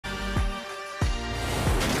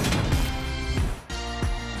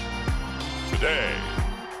USA.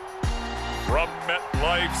 From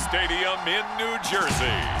MetLife Stadium in New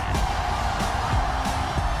Jersey,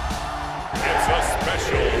 it's a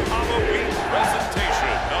special Halloween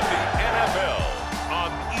presentation of the NFL on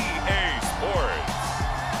EA Sports.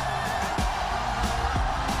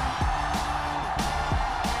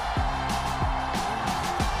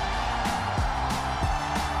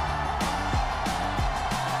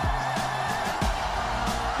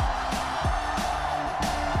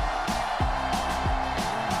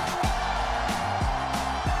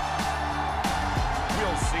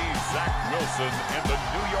 And the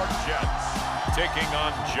New York Jets taking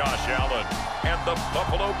on Josh Allen and the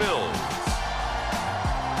Buffalo Bills.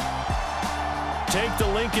 Take the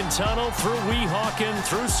Lincoln Tunnel through Weehawken,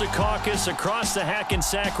 through Secaucus, across the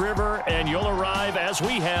Hackensack River, and you'll arrive, as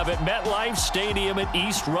we have, at MetLife Stadium at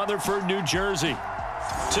East Rutherford, New Jersey.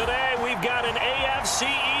 Today, we've got an AFC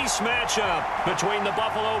East matchup between the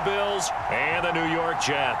Buffalo Bills and the New York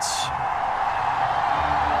Jets.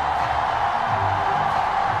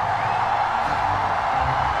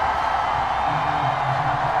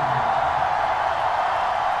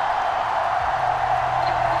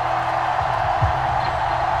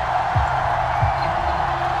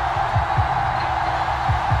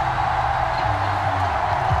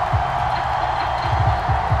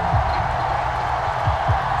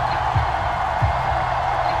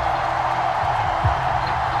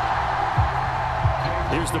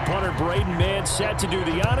 Here's the punter, Braden Mann, set to do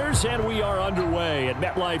the honors, and we are underway at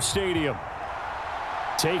MetLife Stadium.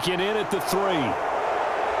 Taken in at the 3.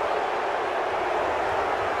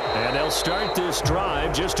 And they'll start this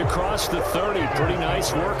drive just across the 30. Pretty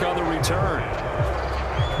nice work on the return.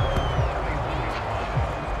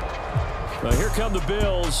 Well, here come the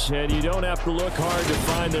Bills, and you don't have to look hard to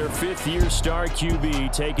find their 5th-year star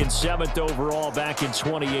QB, taken 7th overall back in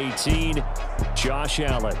 2018, Josh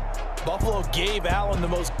Allen. Buffalo gave Allen the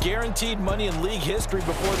most guaranteed money in league history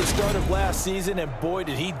before the start of last season, and boy,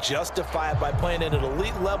 did he justify it by playing at an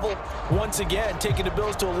elite level once again, taking the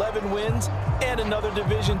Bills to 11 wins and another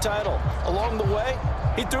division title. Along the way,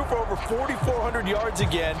 he threw for over 4,400 yards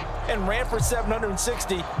again and ran for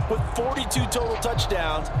 760 with 42 total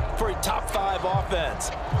touchdowns for a top-5 offense.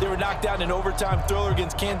 They were knocked down in overtime thriller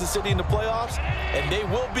against Kansas City in the playoffs, and they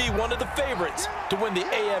will be one of the favorites to win the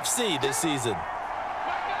AFC this season.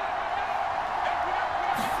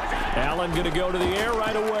 Allen going to go to the air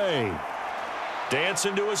right away.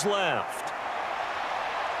 Dancing to his left.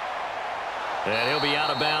 And he'll be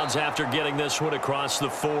out of bounds after getting this one across the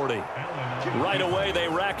 40. Right away, they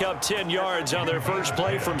rack up 10 yards on their first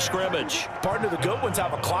play from scrimmage. Partner, the good ones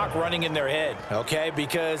have a clock running in their head, okay?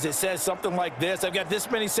 Because it says something like this: I've got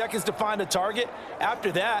this many seconds to find a target.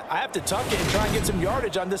 After that, I have to tuck it and try and get some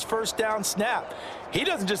yardage on this first down snap. He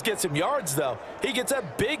doesn't just get some yards, though. He gets a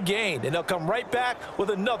big gain, and they'll come right back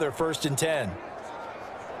with another 1st and 10.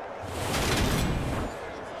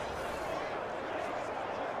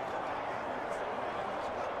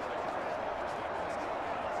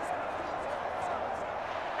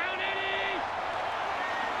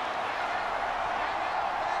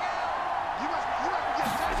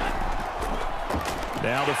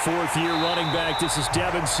 Now the 4th-year running back. This is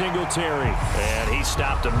Devin Singletary. And he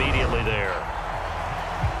stopped immediately there.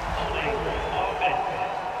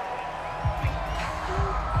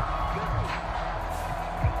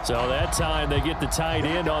 So that time they get the tight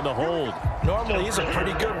end on the hold. Normally he's a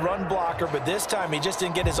pretty good run blocker, but this time he just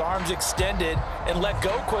didn't get his arms extended and let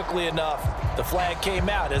go quickly enough. The flag came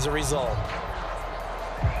out as a result.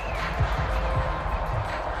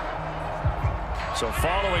 So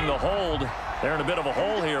following the hold, they're in a bit of a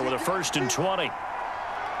hole here with a 1st and 20.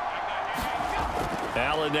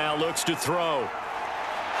 Allen now looks to throw.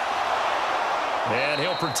 And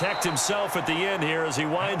he'll protect himself at the end here as he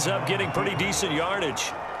winds up getting pretty decent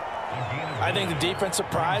yardage. I think the defense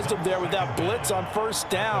surprised him there with that blitz on 1st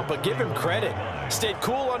down, but give him credit. Stayed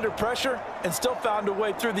cool under pressure and still found a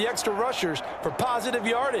way through the extra rushers for positive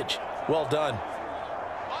yardage. Well done.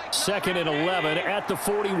 2nd and 11 at the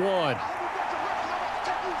 41.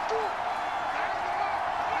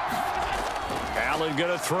 Allen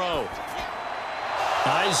going to throw.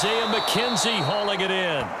 Isaiah McKenzie hauling it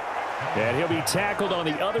in. And he'll be tackled on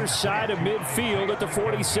the other side of midfield at the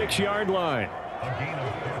 46-yard line.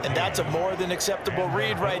 And that's a more than acceptable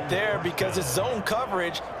read right there because it's zone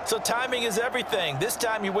coverage, so timing is everything. This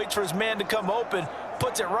time he waits for his man to come open,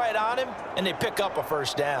 puts it right on him, and they pick up a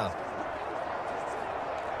 1st down.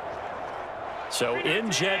 So in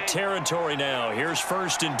Jet territory now. Here's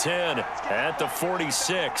 1st and 10 at the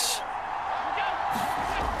 46.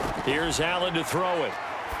 Here's Allen to throw it.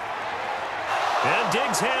 And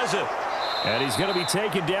Diggs has it. And he's going to be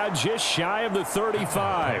taken down just shy of the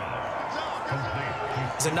 35.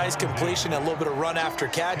 It's a nice completion, a little bit of run after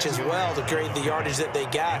catch as well to create the yardage that they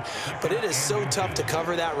got. But it is so tough to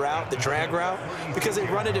cover that route, the drag route, because they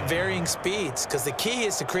run it at varying speeds. Because the key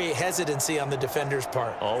is to create hesitancy on the defender's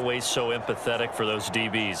part. Always so empathetic for those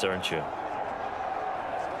DBs, aren't you?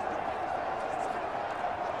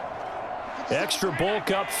 Extra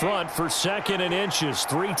bulk up front for 2nd and inches.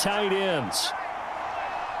 3 tight ends.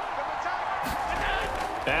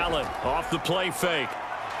 Allen off the play fake.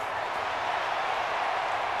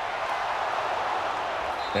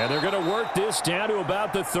 And they're going to work this down to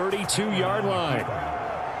about the 32-yard line.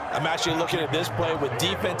 I'm actually looking at this play with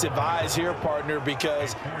defensive eyes here, partner,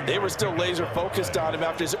 because they were still laser focused on him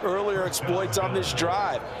after his earlier exploits on this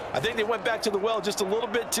drive. I think they went back to the well just a little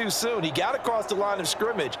bit too soon. He got across the line of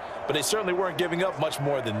scrimmage, but they certainly weren't giving up much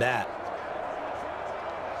more than that.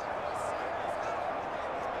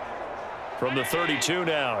 From the 32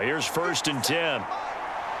 now, here's 1st and 10.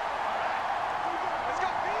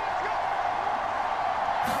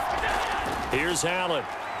 Here's Allen.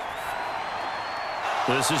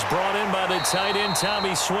 This is brought in by the tight end,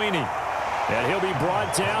 Tommy Sweeney. And he'll be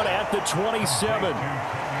brought down at the 27.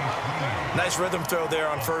 Nice rhythm throw there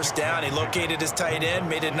on 1st down. He located his tight end,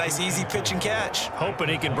 made a nice easy pitch and catch. Hoping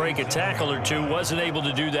he can break a tackle or two. Wasn't able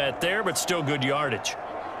to do that there, but still good yardage.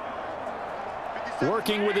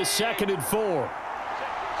 Working with a 2nd and 4.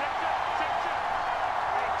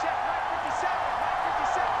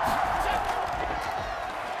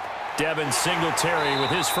 Devin Singletary with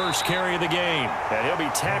his first carry of the game. And he'll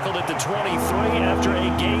be tackled at the 23 after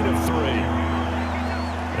a gain of 3.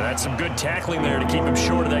 And that's some good tackling there to keep him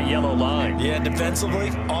short of that yellow line. Yeah, defensively,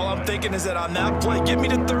 all I'm thinking is that on that play, get me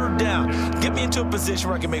to 3rd down. Get me into a position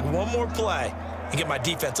where I can make one more play and get my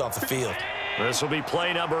defense off the field. This will be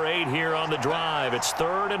play number 8 here on the drive. It's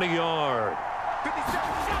 3rd and a yard.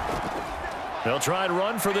 They'll try and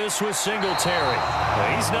run for this with Singletary.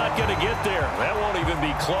 Well, he's not going to get there. That won't even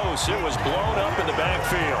be close. It was blown up in the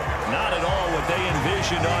backfield. Not at all what they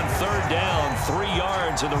envisioned on 3rd down. 3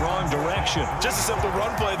 yards in the wrong direction. Just a simple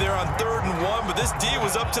run play there on 3rd and 1, but this D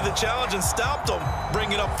was up to the challenge and stopped them,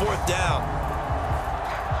 bringing up 4th down.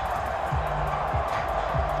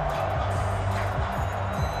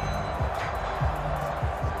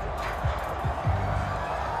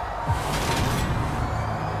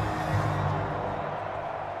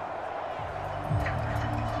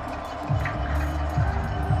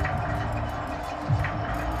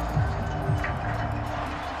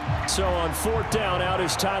 So on 4th down, out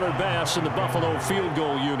is Tyler Bass in the Buffalo field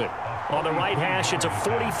goal unit. On the right hash, it's a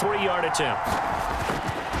 43-yard attempt.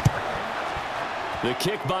 The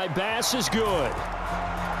kick by Bass is good.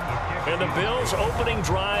 And the Bills' opening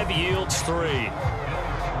drive yields 3.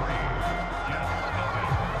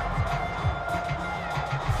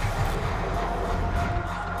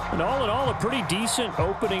 And all in all, a pretty decent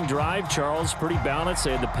opening drive, Charles. Pretty balanced.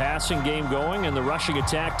 They had the passing game going and the rushing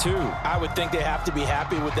attack, too. I would think they have to be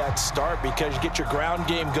happy with that start because you get your ground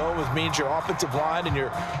game going, which means your offensive line and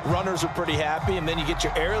your runners are pretty happy, and then you get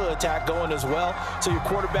your aerial attack going as well, so your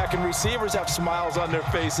quarterback and receivers have smiles on their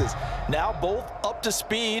faces. Now both up to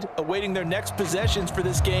speed, awaiting their next possessions for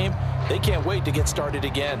this game. They can't wait to get started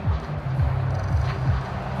again.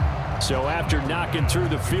 So after knocking through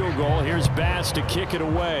the field goal, here's Bass to kick it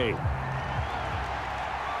away.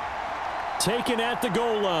 Taken at the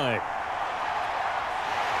goal line.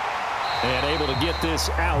 And able to get this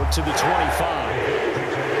out to the 25.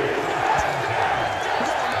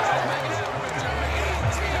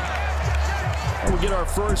 We'll get our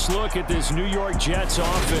first look at this New York Jets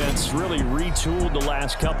offense. Really retooled the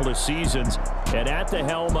last couple of seasons. And at the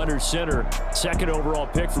helm under center, 2nd overall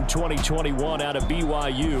pick from 2021 out of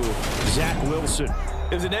BYU, Zach Wilson.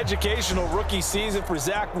 It was an educational rookie season for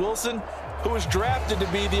Zach Wilson, who was drafted to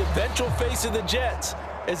be the eventual face of the Jets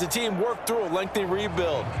as the team worked through a lengthy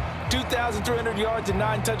rebuild. 2,300 yards and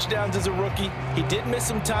 9 touchdowns as a rookie. He did miss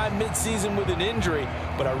some time midseason with an injury,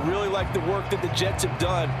 but I really like the work that the Jets have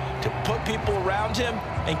done to put people around him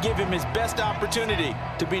and give him his best opportunity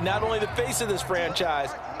to be not only the face of this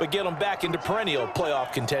franchise, but get him back into perennial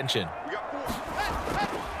playoff contention.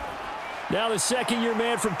 Now the 2nd-year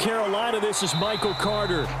man from Carolina, this is Michael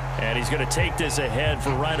Carter. And he's going to take this ahead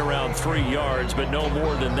for right around 3 yards, but no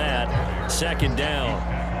more than that. 2nd down.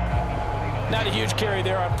 Not a huge carry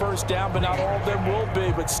there on 1st down, but not all of them will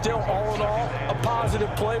be. But still, all in all, a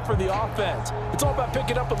positive play for the offense. It's all about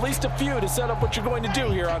picking up at least a few to set up what you're going to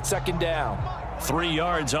do here on 2nd down. 3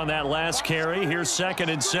 yards on that last carry. Here's 2nd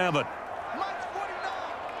and 7.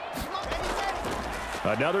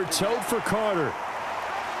 Another tote for Carter.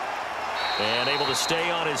 And able to stay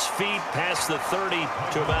on his feet past the 30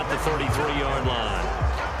 to about the 33-yard line.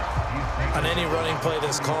 On any running play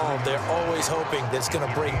that's called, they're always hoping that it's going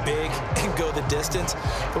to break big and go the distance.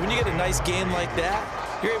 But when you get a nice gain like that,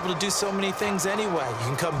 you're able to do so many things anyway. You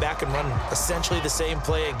can come back and run essentially the same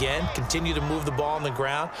play again, continue to move the ball on the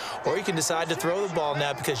ground, or you can decide to throw the ball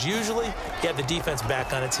now because usually you have the defense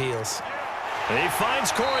back on its heels. And he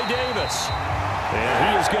finds Corey Davis. And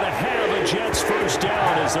he is going to have a Jets first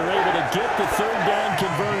down as they're able to get the third down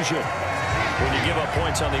conversion. When you give up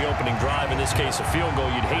points on the opening drive, in this case a field goal,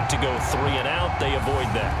 you'd hate to go 3 and out. They avoid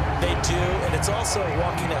that. They do, and it's also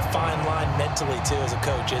walking that fine line mentally, too, as a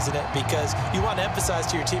coach, isn't it? Because you want to emphasize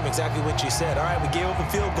to your team exactly what you said. All right, we gave up a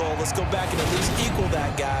field goal. Let's go back and at least equal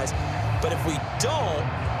that, guys. But if we don't,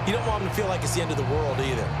 you don't want them to feel like it's the end of the world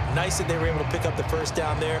either. Nice that they were able to pick up the first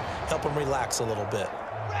down there, help them relax a little bit.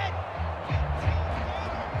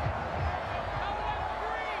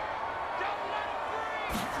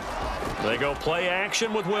 They go play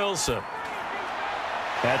action with Wilson.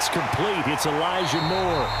 That's complete. It's Elijah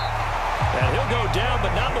Moore. And he'll go down,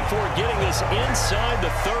 but not before getting this inside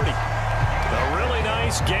the 30. A really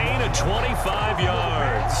nice gain of 25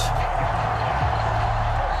 yards.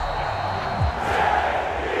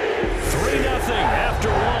 3-0 after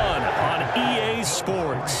 1 on EA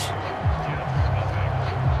Sports.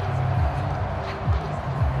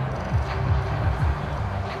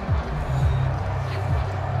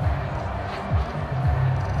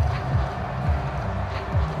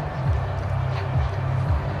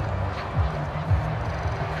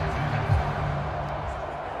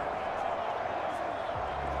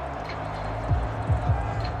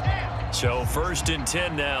 So 1st and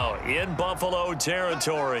 10 now in Buffalo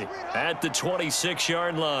territory at the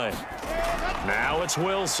 26-yard line. Now it's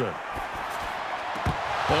Wilson.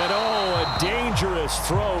 And a dangerous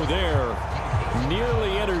throw there.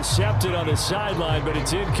 Nearly intercepted on the sideline, but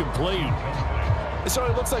it's incomplete. It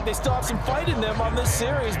certainly looks like they still have some fight in them on this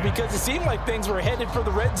series because it seemed like things were headed for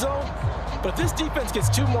the red zone. But if this defense gets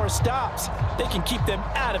 2 more stops, they can keep them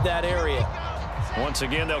out of that area. Once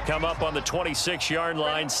again, they'll come up on the 26-yard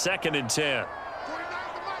line, 2nd and 10.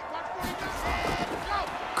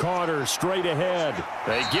 Carter straight ahead.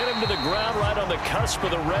 They get him to the ground right on the cusp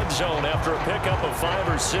of the red zone after a pickup of 5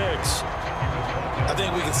 or 6. I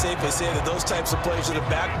think we can safely say that those types of plays are the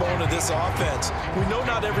backbone of this offense. We know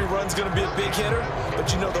not every run's going to be a big hitter,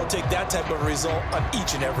 but you know they'll take that type of result on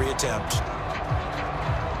each and every attempt.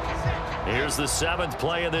 Here's the 7th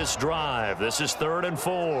play of this drive. This is 3rd and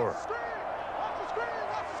 4.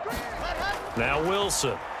 Now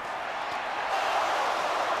Wilson.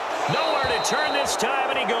 Nowhere to turn this time,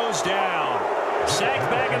 and he goes down.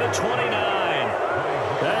 Sacked back at the 29.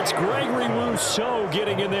 That's Gregory Rousseau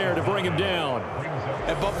getting in there to bring him down.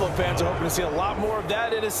 And Buffalo fans are hoping to see a lot more of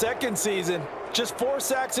that in his 2nd season. Just 4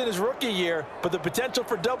 sacks in his rookie year, but the potential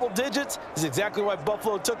for double digits is exactly why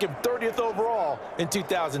Buffalo took him 30th overall in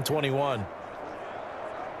 2021.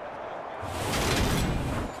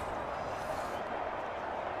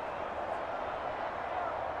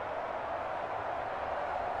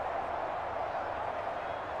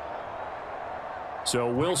 So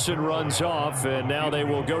Wilson runs off, and now they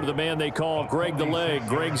will go to the man they call Greg the Leg,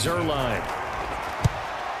 Greg Zuerlein.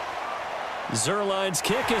 Zuerlein's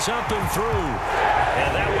kick is up and through,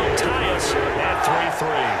 and that will tie us at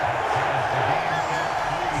 3-3.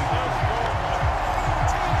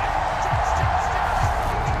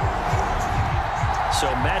 So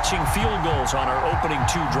matching field goals on our opening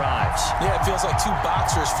 2 drives. Yeah, it feels like 2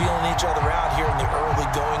 boxers feeling each other out here in the early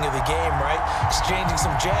going of the game, right? Exchanging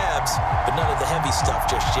some jabs, but none of the heavy stuff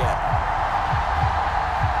just yet.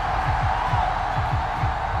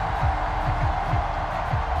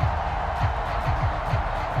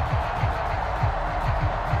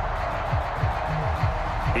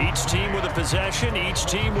 Each team with a possession, each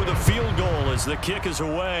team with a field goal as the kick is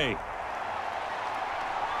away.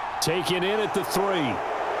 Taken in at the 3.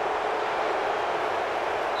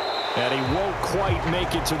 And he won't quite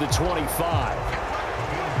make it to the 25.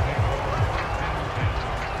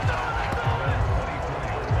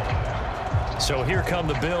 So here come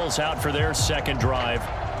the Bills out for their 2nd drive.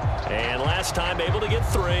 And last time able to get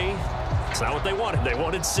 3. It's not what they wanted. They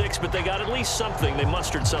wanted 6, but they got at least something. They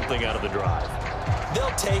mustered something out of the drive.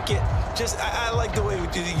 They'll take it. I like the way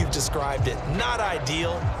you've described it. Not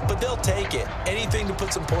ideal, but they'll take it. Anything to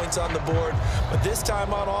put some points on the board. But this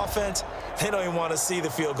time on offense, they don't even want to see the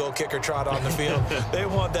field goal kicker trot on the field. They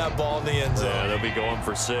want that ball in the end zone. Yeah, they'll be going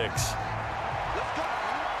for 6.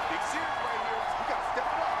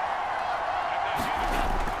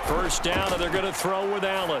 First down, and they're going to throw with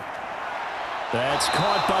Allen. That's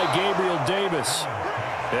caught by Gabriel Davis.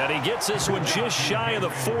 And he gets this one just shy of the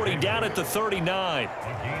 40, down at the 39.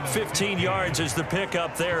 15 yards is the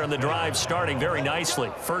pickup there, and the drive starting very nicely.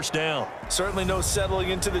 First down. Certainly no settling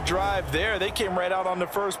into the drive there. They came right out on the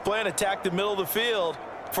first play and attacked the middle of the field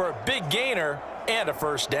for a big gainer and a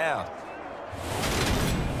first down.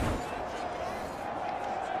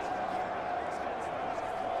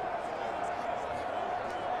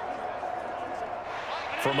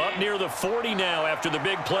 From up near the 40 now after the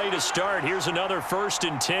big play to start. Here's another 1st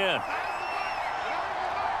and 10.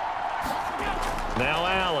 Now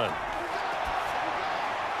Allen.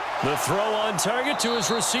 The throw on target to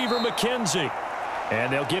his receiver, McKenzie.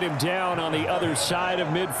 And they'll get him down on the other side of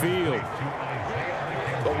midfield.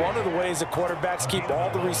 But one of the ways the quarterbacks keep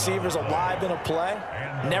all the receivers alive in a play,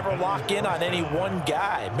 never lock in on any one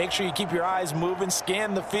guy. Make sure you keep your eyes moving,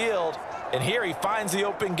 scan the field. And here he finds the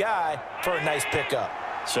open guy for a nice pickup.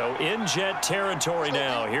 So in Jet territory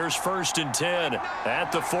now. Here's 1st and 10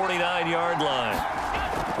 at the 49-yard line.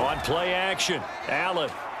 On play action,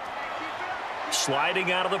 Allen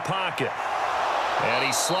sliding out of the pocket. And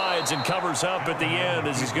he slides and covers up at the end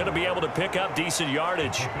as he's going to be able to pick up decent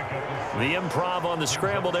yardage. The improv on the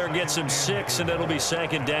scramble there gets him 6, and it'll be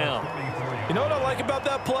 2nd down. You know what I like about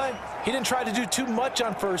that play? He didn't try to do too much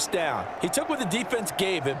on 1st down. He took what the defense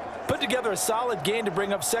gave him, put together a solid gain to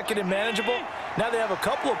bring up 2nd and manageable. Now they have a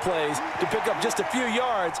couple of plays to pick up just a few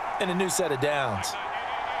yards and a new set of downs.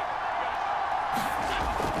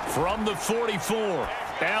 From the 44,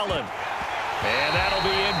 Allen. And that'll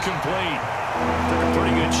be incomplete. Took a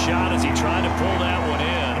pretty good shot as he tried to pull that one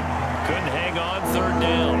in. Couldn't hang on 3rd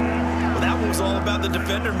down. That one was all about the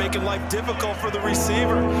defender making life difficult for the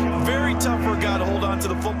receiver. Very tough for a guy to hold on to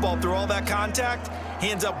the football through all that contact.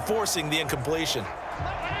 He ends up forcing the incompletion.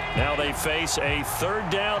 Now they face a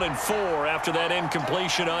 3rd down and 4 after that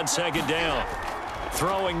incompletion on 2nd down.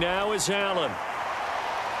 Throwing now is Allen.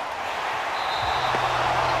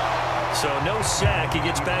 So no sack. He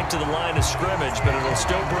gets back to the line of scrimmage, but it'll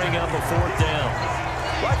still bring up a 4th down.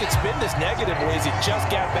 Well, I could spin this negatively as he just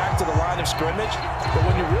got back to the line of scrimmage. But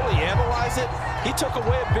when you really analyze it, he took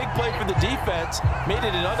away a big play for the defense, made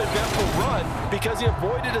it an uneventful run because he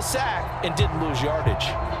avoided a sack and didn't lose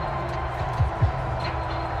yardage.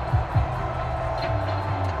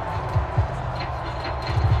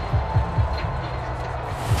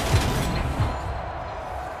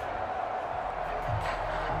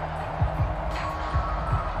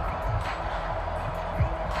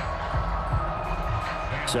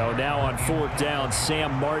 So now on 4th down,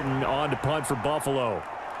 Sam Martin on to punt for Buffalo.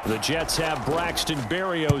 The Jets have Braxton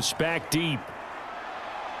Berrios back deep.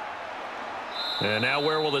 And now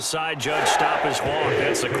where will the side judge stop his walk?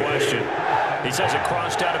 That's the question. He says it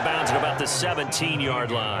crossed out of bounds at about the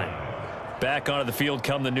 17-yard line. Back onto the field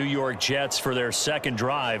come the New York Jets for their 2nd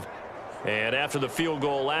drive. And after the field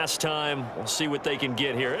goal last time, we'll see what they can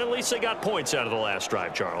get here. At least they got points out of the last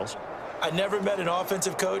drive, Charles. I never met an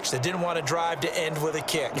offensive coach that didn't want to drive to end with a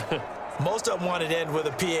kick. Most of them wanted to end with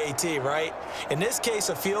a PAT, right? In this case,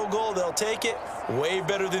 a field goal, they'll take it. Way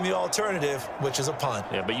better than the alternative, which is a punt.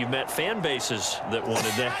 Yeah, but you've met fan bases that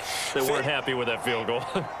wanted that, that weren't happy with that field goal.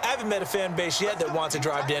 I haven't met a fan base yet that wants to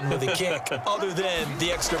drive to end with a kick, other than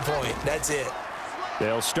the extra point. That's it.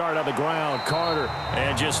 They'll start on the ground. Carter,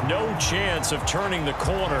 and just no chance of turning the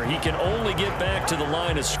corner. He can only get back to the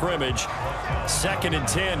line of scrimmage. 2nd and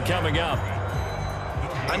 10 coming up.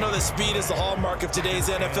 I know that speed is the hallmark of today's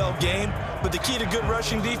NFL game, but the key to good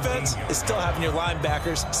rushing defense is still having your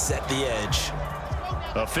linebackers set the edge.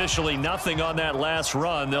 Officially nothing on that last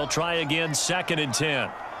run. They'll try again 2nd and 10.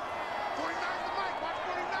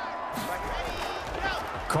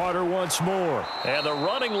 Carter once more. And the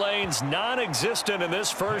running lane's non-existent in this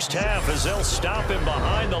first half as they'll stop him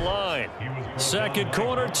behind the line. 2nd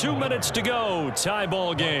quarter, 2 minutes to go. Tie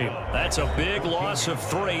ball game. That's a big loss of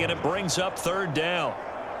 3, and it brings up 3rd down.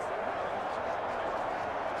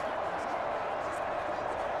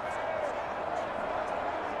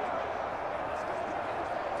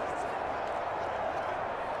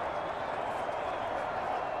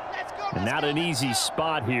 Not an easy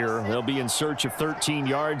spot here. They'll be in search of 13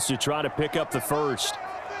 yards to try to pick up the 1st.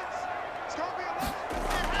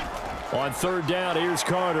 On 3rd down, here's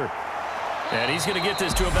Carter. And he's going to get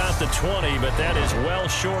this to about the 20, but that is well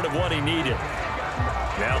short of what he needed.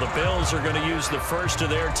 Now the Bills are going to use the first of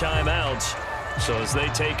their timeouts. So as they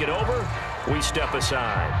take it over, we step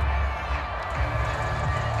aside.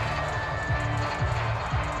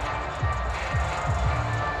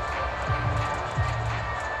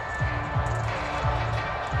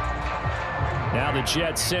 Now the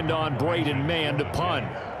Jets send on Braden Mann to punt.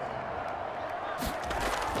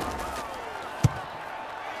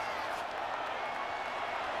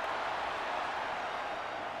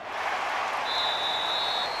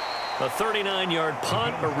 A 39-yard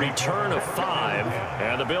punt, a return of 5.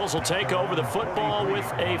 And the Bills will take over the football with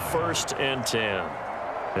a 1st and 10.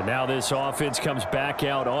 And now this offense comes back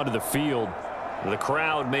out onto the field. The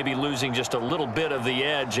crowd may be losing just a little bit of the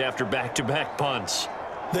edge after back-to-back punts.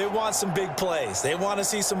 They want some big plays. They want to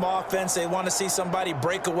see some offense. They want to see somebody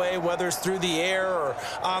break away, whether it's through the air or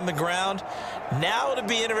on the ground. Now it'll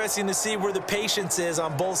be interesting to see where the patience is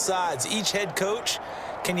on both sides. Each head coach,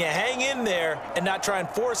 can you hang in there and not try and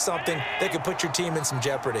force something that could put your team in some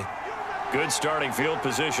jeopardy? Good starting field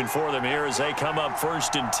position for them here as they come up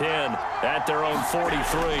 1st and 10 at their own 43.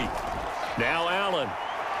 Now Allen.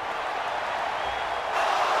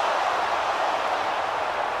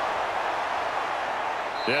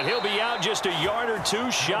 And he'll be out just a yard or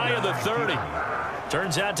two shy of the 30.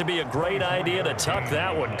 Turns out to be a great idea to tuck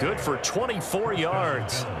that one. Good for 24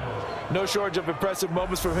 yards. No shortage of impressive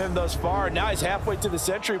moments from him thus far. Now he's halfway to the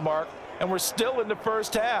century mark, and we're still in the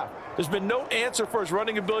first half. There's been no answer for his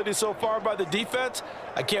running ability so far by the defense.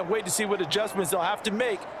 I can't wait to see what adjustments they'll have to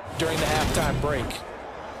make during the halftime break.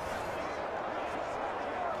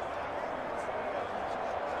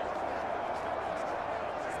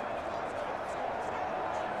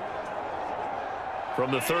 From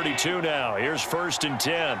the 32 now, here's 1st and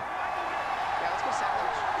 10.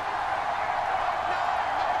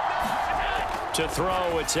 To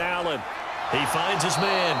throw, it's Allen. He finds his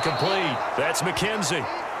man, complete. That's McKenzie.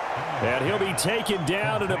 And he'll be taken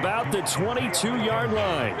down at about the 22-yard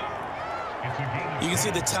line. You can see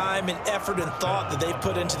the time and effort and thought that they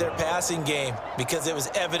put into their passing game because it was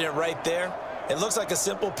evident right there. It looks like a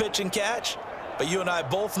simple pitch and catch, but you and I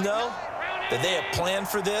both know that they have planned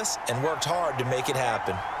for this and worked hard to make it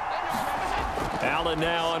happen. Allen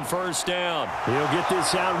now on 1st down. He'll get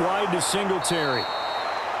this out wide to Singletary.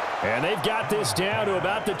 And they've got this down to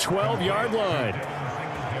about the 12-yard line.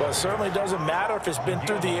 Well, it certainly doesn't matter if it's been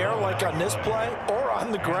through the air like on this play or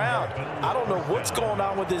on the ground. I don't know what's going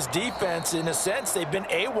on with this defense. In a sense, they've been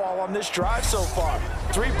AWOL on this drive so far.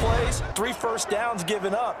 3 plays, 3 first downs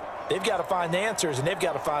given up. They've got to find the answers, and they've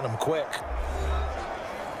got to find them quick.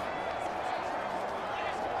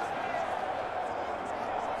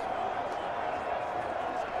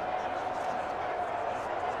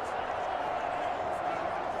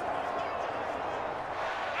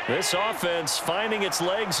 This offense finding its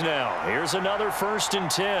legs now. Here's another 1st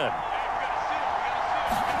and 10.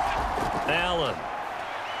 Allen.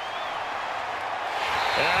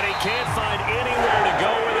 And he can't find anywhere to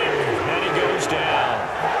go with it. And he goes down.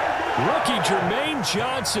 Rookie Jermaine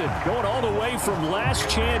Johnson going all the way from last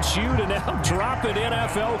chance you to now dropping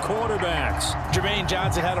NFL quarterbacks. Jermaine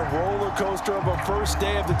Johnson had a roller coaster of a first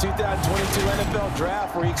day of the 2022 NFL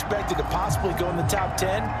Draft where he expected to possibly go in the top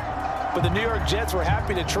 10. But the New York Jets were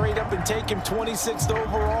happy to trade up and take him 26th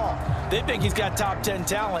overall. They think he's got top 10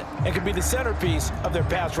 talent and can be the centerpiece of their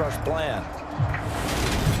pass rush plan.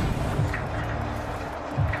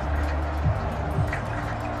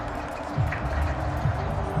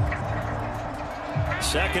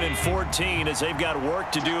 Second and 14 as they've got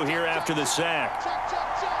work to do here after the sack.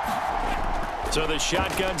 So the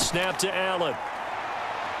shotgun snap to Allen.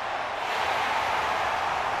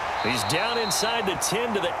 He's down inside the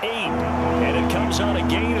 10 to the 8, and it comes on a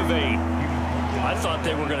gain of 8. I thought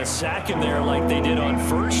they were going to sack him there like they did on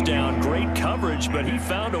 1st down. Great coverage, but he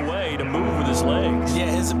found a way to move with his legs.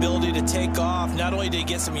 Yeah, his ability to take off, not only did he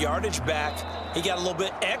get some yardage back, he got a little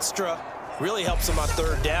bit extra. Really helps him on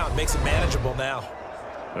 3rd down, makes it manageable now.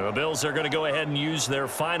 The Bills are going to go ahead and use their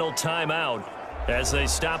final timeout as they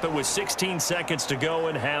stop it with 16 seconds to go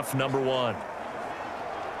in half number 1.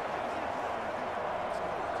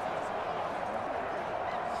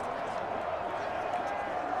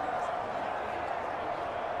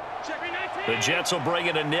 The Jets will bring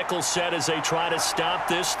in a nickel set as they try to stop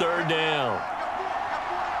this 3rd down.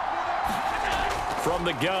 From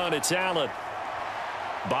the gun, it's Allen.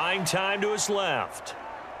 Buying time to his left.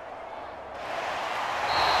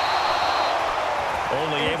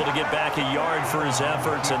 Only able to get back a yard for his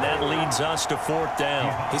efforts, and that leads us to 4th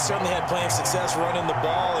down. He certainly had plenty of success running the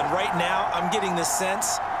ball, and right now I'm getting the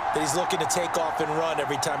sense that he's looking to take off and run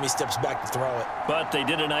every time he steps back to throw it. But they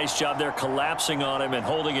did a nice job there collapsing on him and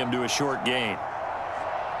holding him to a short gain.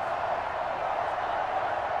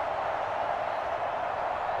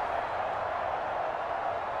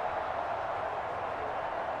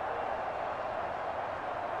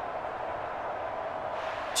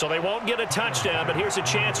 So they won't get a touchdown, but here's a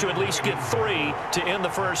chance to at least get 3 to end the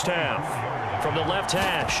first half. From the left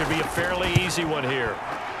hash, should be a fairly easy one here.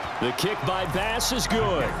 The kick by Bass is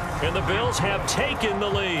good, and the Bills have taken the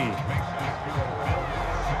lead.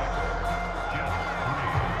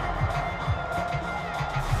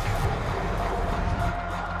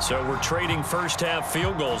 So we're trading first-half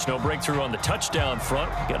field goals. No breakthrough on the touchdown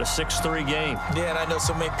front. Got a 6-3 game. Yeah, and I know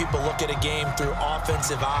so many people look at a game through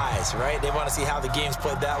offensive eyes, right? They want to see how the game's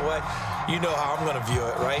played that way. You know how I'm going to view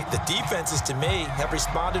it, right? The defenses, to me, have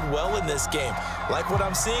responded well in this game. Like what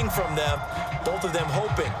I'm seeing from them, both of them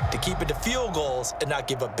hoping to keep it to field goals and not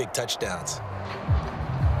give up big touchdowns.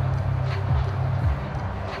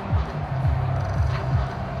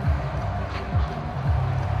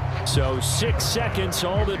 So 6 seconds,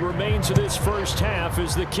 all that remains of this first half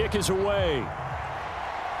as the kick is away.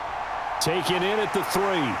 Taken in at the 3.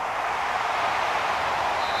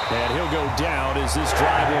 And he'll go down as this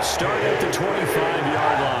drive will start at the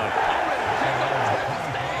 25-yard line.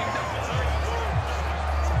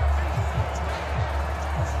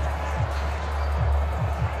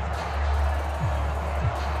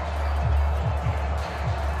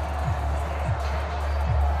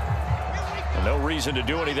 No reason to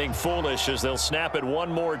do anything foolish as they'll snap it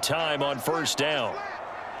one more time on first down.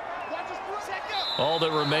 All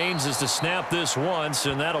that remains is to snap this once,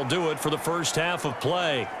 and that'll do it for the first half of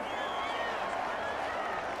play.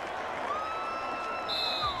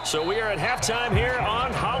 So we are at halftime here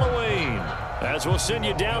on Halloween. As we'll send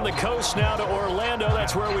you down the coast now to Orlando,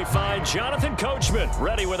 that's where we find Jonathan Coachman,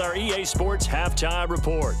 ready with our EA Sports Halftime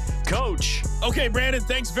Report. Coach. Okay, Brandon,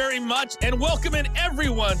 thanks very much, and welcome in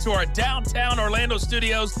everyone to our downtown Orlando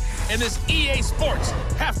studios in this EA Sports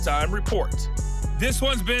Halftime Report. This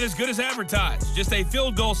one's been as good as advertised, just a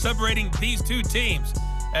field goal separating these two teams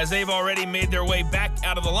as they've already made their way back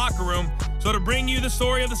out of the locker room. So to bring you the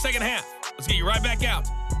story of the second half, let's get you right back out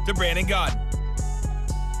to Brandon Godden.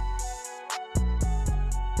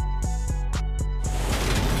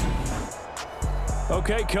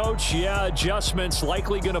 Okay, Coach, yeah, adjustments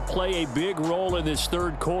likely going to play a big role in this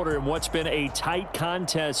third quarter in what's been a tight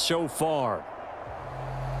contest so far.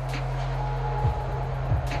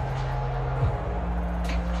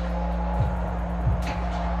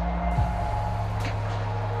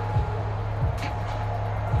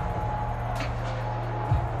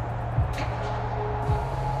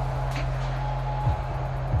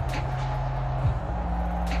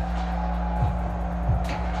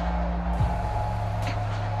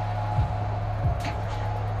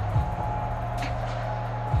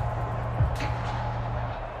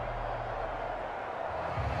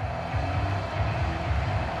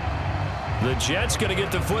 The Jets going to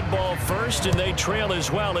get the football first, and they trail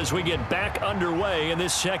as well as we get back underway in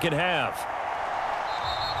this second half.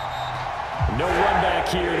 No run back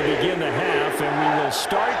here to begin the half, and we will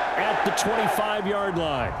start at the 25-yard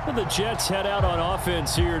line. The Jets head out on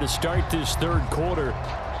offense here to start this third quarter.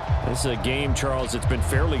 This is a game, Charles, that's been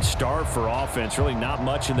fairly starved for offense. Really not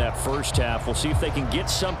much in that first half. We'll see if they can get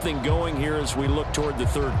something going here as we look toward the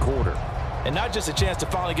third quarter. And not just a chance to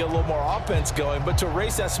finally get a little more offense going, but to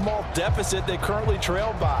erase that small deficit they currently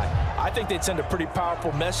trailed by. I think they'd send a pretty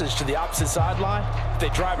powerful message to the opposite sideline if they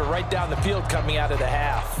drive it right down the field coming out of the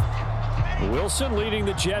half. Wilson leading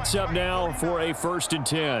the Jets up now for a 1st and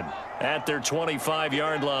 10 at their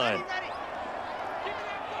 25-yard line.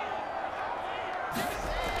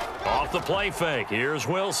 Off the play fake, here's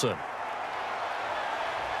Wilson.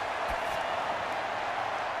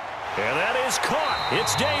 And that is caught.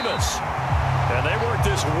 It's Davis. And they work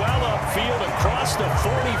this well upfield across the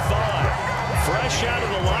 45. Fresh out of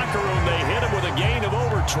the locker room, they hit him with a gain of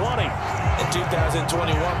over 20. In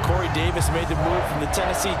 2021, Corey Davis made the move from the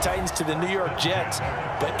Tennessee Titans to the New York Jets.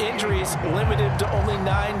 But injuries limited him to only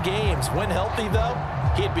 9 games. When healthy, though,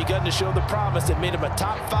 he had begun to show the promise that made him a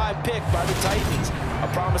top 5 pick by the Titans. A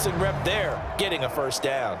promising rep there, getting a first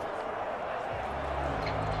down.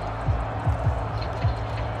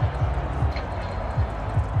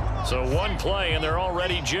 So one play, and they're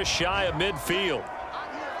already just shy of midfield.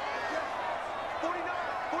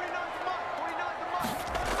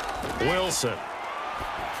 Wilson.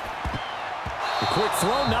 The quick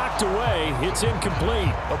throw knocked away. It's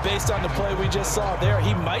incomplete. But based on the play we just saw there,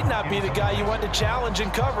 he might not be the guy you want to challenge in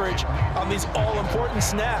coverage on these all-important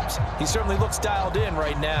snaps. He certainly looks dialed in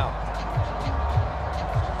right now.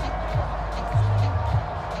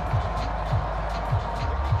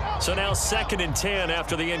 So now 2nd and 10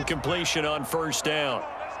 after the incompletion on first down.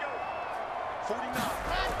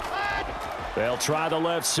 They'll try the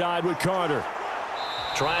left side with Carter.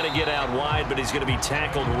 Trying to get out wide, but he's going to be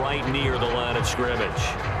tackled right near the line of scrimmage.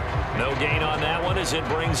 No gain on that one as it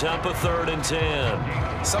brings up a 3rd and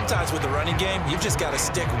 10. Sometimes with the running game, you've just got to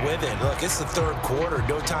stick with it. Look, it's the third quarter,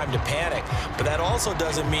 no time to panic. But that also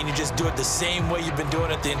doesn't mean you just do it the same way you've been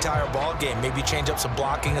doing it the entire ball game. Maybe change up some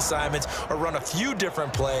blocking assignments or run a few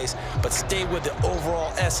different plays, but stay with the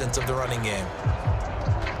overall essence of the running game.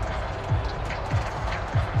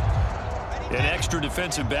 An extra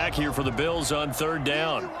defensive back here for the Bills on third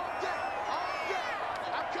down.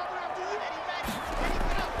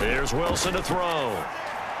 Here's Wilson to throw.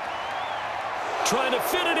 Trying to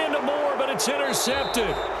fit it into Moore, but it's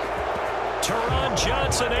intercepted. Teron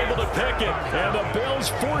Johnson able to pick it, and the Bills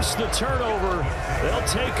force the turnover. They'll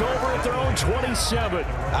take over at their own 27.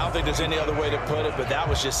 I don't think there's any other way to put it, but that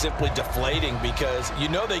was just simply deflating because you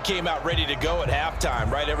know they came out ready to go at halftime,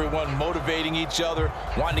 right? Everyone motivating each other,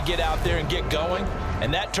 wanting to get out there and get going.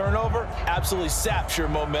 And that turnover absolutely saps your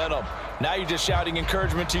momentum. Now you're just shouting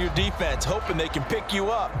encouragement to your defense, hoping they can pick you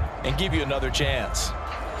up and give you another chance.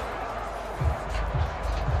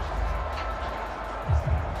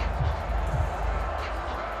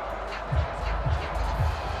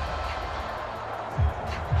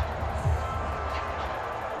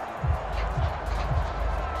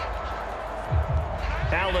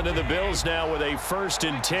 Allen and the Bills now with a 1st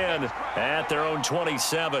and 10 at their own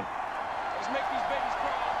 27.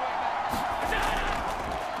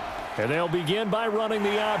 And they'll begin by running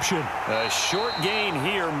the option. A short gain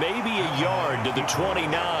here, maybe a yard to the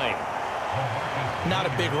 29. Not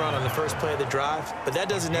a big run on the first play of the drive, but that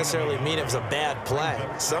doesn't necessarily mean it was a bad play.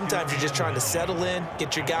 Sometimes you're just trying to settle in,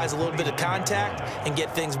 get your guys a little bit of contact, and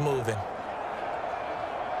get things moving.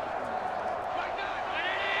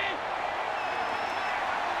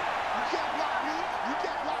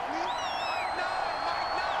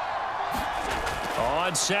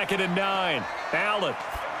 On 2nd and 9, Allen.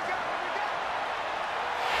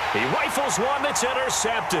 He rifles one that's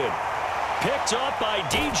intercepted. Picked up by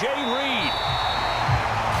DJ Reed.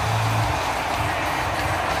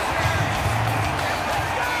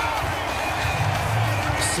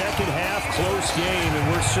 Second half, close game, and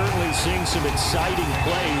we're certainly seeing some exciting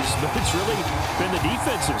plays, but it's really been the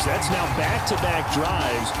defensives. That's now back-to-back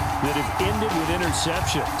drives that have ended with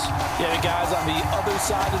interceptions. Yeah, the guys on the other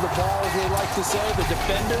side of the ball, as they like to say, the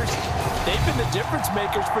defenders, they've been the difference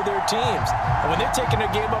makers for their teams. And when they're taking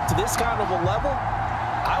their game up to this kind of a level,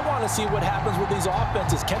 I want to see what happens with these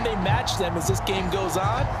offenses. Can they match them as this game goes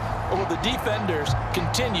on? Or will the defenders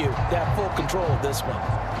continue to have full control of this one?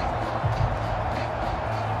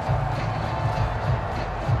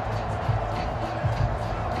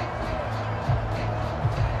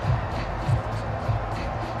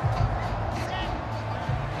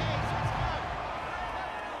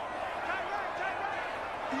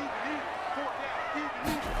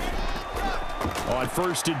 On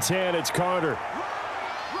 1st and 10, it's Carter.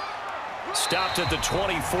 Stopped at the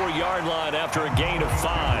 24-yard line after a gain of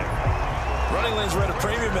 5. Running lanes were at a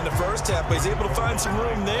premium in the first half, but he's able to find some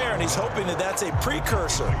room there, and he's hoping that that's a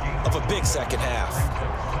precursor of a big second half.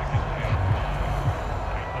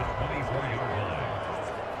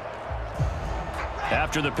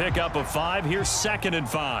 After the pickup of 5, here's 2nd and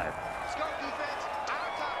 5.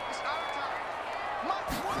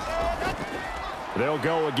 They'll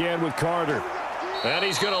go again with Carter. And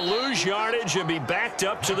he's going to lose yardage and be backed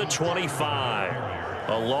up to the 25.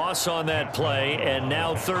 A loss on that play, and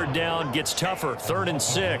now 3rd down gets tougher. 3rd and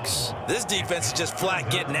 6. This defense is just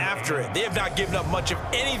flat getting after it. They have not given up much of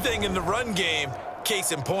anything in the run game.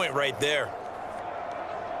 Case in point right there.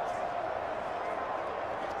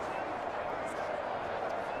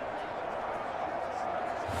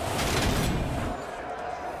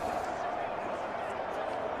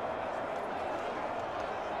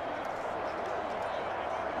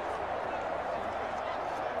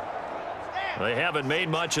 They haven't made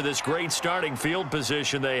much of this great starting field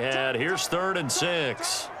position they had. Here's 3rd and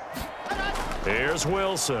 6. Here's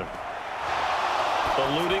Wilson.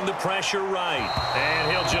 Eluding the pressure right.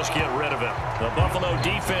 And he'll just get rid of it. The Buffalo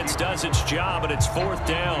defense does its job, and it's 4th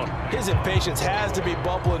down. His impatience has to be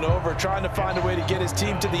bubbling over, trying to find a way to get his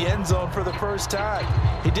team to the end zone for the first time.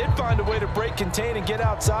 He did find a way to break contain and get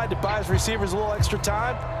outside to buy his receivers a little extra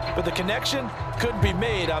time, but the connection couldn't be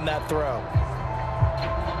made on that throw.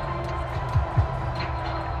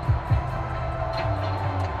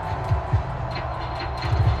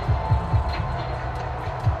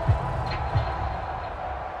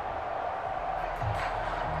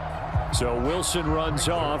 So Wilson runs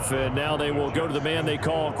off, and now they will go to the man they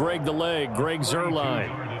call Greg the Leg, Greg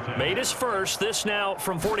Zuerlein. Made his first, this now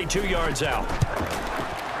from 42 yards out.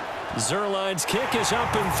 Zuerlein's kick is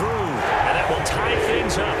up and through, and that will tie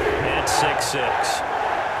things up at 6-6.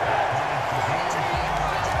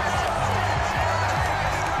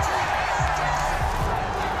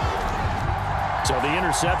 So the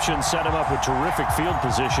interception set him up with terrific field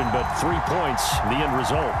position, but 3 points, the end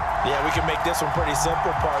result. Yeah, we can make this one pretty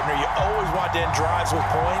simple, partner. You always want to end drives with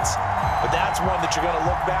points, but that's one that you're going to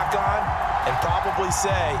look back on and probably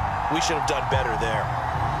say, we should have done better there.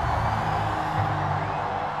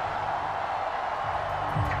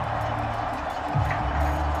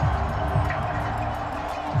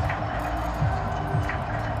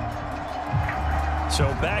 So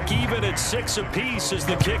back even at 6 apiece as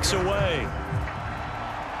the kick's away.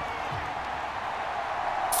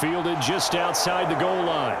 Fielded just outside the goal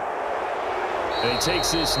line. And he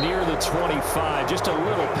takes this near the 25. Just a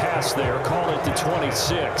little pass there. Call it the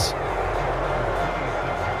 26.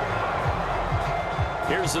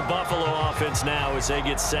 Here's the Buffalo offense now as they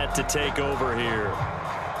get set to take over here.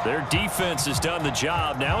 Their defense has done the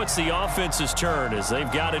job. Now it's the offense's turn as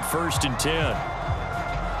they've got it 1st and 10.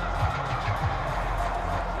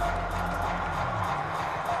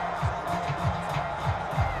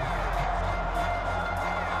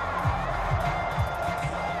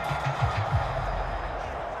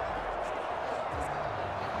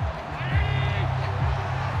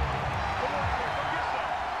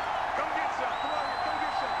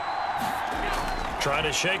 Trying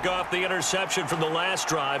to shake off the interception from the last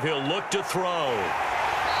drive. He'll look to throw.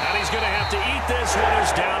 And he's going to have to eat this one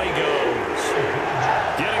as down he goes.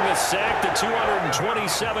 Getting the sack, the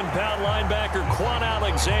 227-pound linebacker, Quan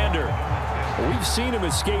Alexander. We've seen him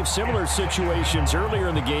escape similar situations earlier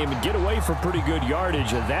in the game and get away for pretty good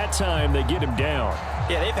yardage. At that time, they get him down.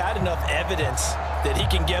 Yeah, they've had enough evidence that he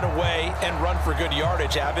can get away and run for good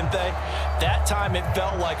yardage, haven't they? That time it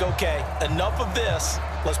felt like, okay, enough of this.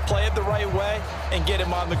 Let's play it the right way and get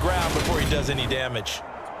him on the ground before he does any damage.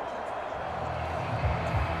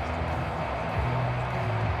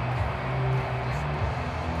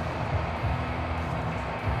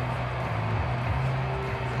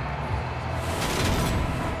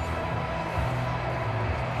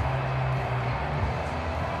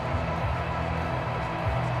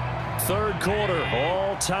 Third quarter,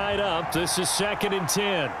 all tied up. This is 2nd and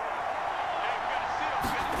 10.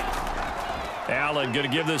 Allen going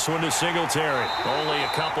to give this one to Singletary. Only a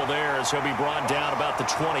couple there as he'll be brought down about the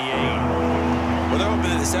 28. Well, they're hoping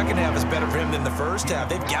that the second half is better for him than the first half.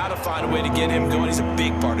 They've got to find a way to get him going. He's a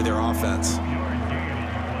big part of their offense.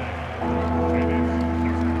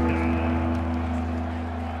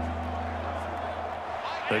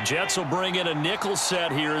 The Jets will bring in a nickel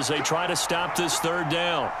set here as they try to stop this 3rd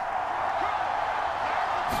down.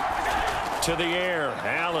 To the air,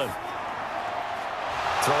 Allen.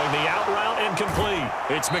 Throwing the out route incomplete.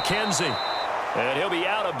 It's McKenzie. And he'll be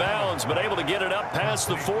out of bounds, but able to get it up past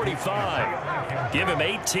the 45. Give him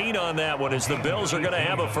 18 on that one as the Bills are going to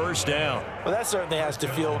have a 1st down. Well, that certainly has to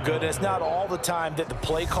feel good. And it's not all the time that the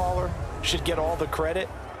play caller should get all the credit.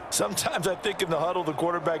 Sometimes I think in the huddle, the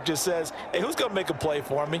quarterback just says, hey, who's going to make a play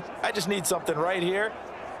for me? I just need something right here.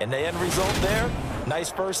 And the end result there,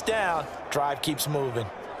 nice 1st down. Drive keeps moving.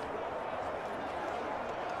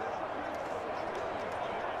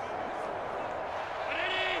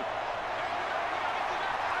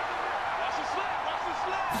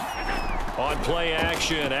 On play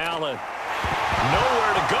action, Allen.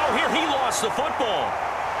 Nowhere to go here. He lost the football.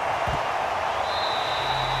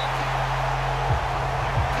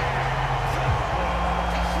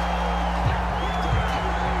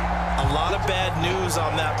 A lot of bad news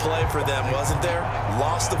on that play for them, wasn't there?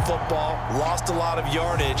 Lost the football, lost a lot of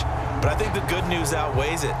yardage, but I think the good news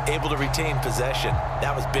outweighs it. Able to retain possession.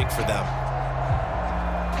 That was big for them.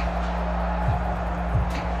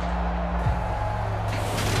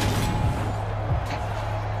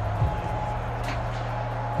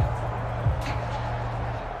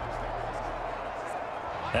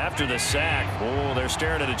 After the sack, oh, they're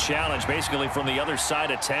staring at a challenge basically from the other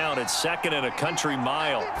side of town. It's 2nd and a country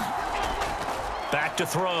mile. Back to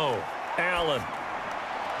throw. Allen.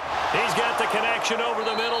 He's got the connection over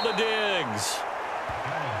the middle to Diggs.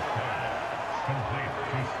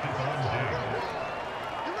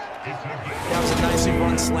 That was a nicely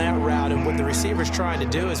run slant route, and what the receiver's trying to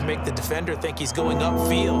do is make the defender think he's going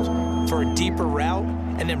upfield for a deeper route,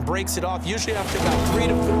 and then breaks it off, usually after about 3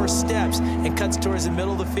 to 4 steps, and cuts towards the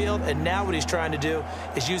middle of the field. And now what he's trying to do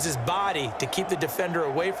is use his body to keep the defender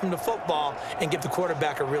away from the football and give the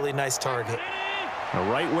quarterback a really nice target.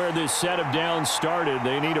 Right where this set of downs started,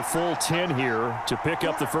 they need a full 10 here to pick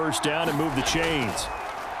up the 1st down and move the chains.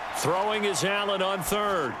 Throwing is Allen on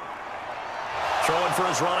 3rd. Throwing for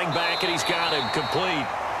his running back, and he's got him complete.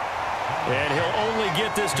 And he'll only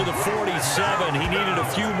get this to the 47. He needed a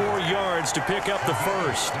few more yards to pick up the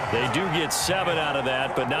 1st. They do get 7 out of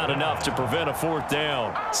that, but not enough to prevent a 4th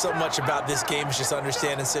down. So much about this game is just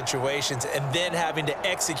understanding situations and then having to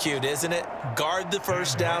execute, isn't it? Guard the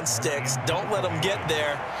 1st down sticks. Don't let them get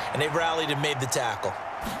there. And they rallied and made the tackle.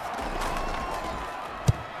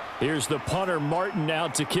 Here's the punter, Martin,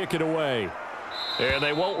 out to kick it away. And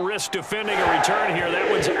they won't risk defending a return here. That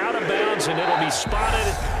one's out of bounds, and it'll be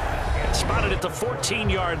spotted at the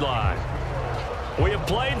 14-yard line. We have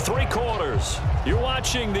played 3 quarters. You're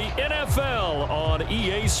watching the NFL on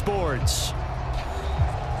EA Sports.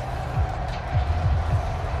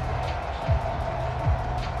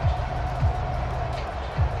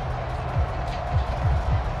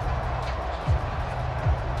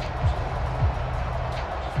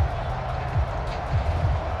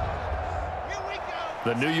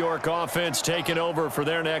 The New York offense taking over for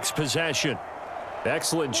their next possession.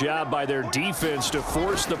 Excellent job by their defense to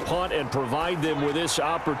force the punt and provide them with this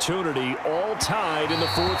opportunity, all tied in the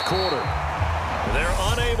fourth quarter. They're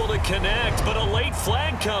unable to connect, but a late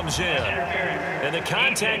flag comes in. And the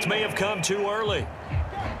contact may have come too early.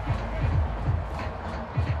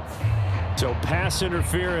 So pass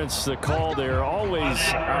interference, the call there, always,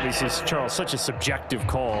 obviously, Charles, such a subjective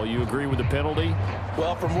call. You agree with the penalty?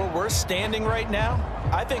 Well, from where we're standing right now,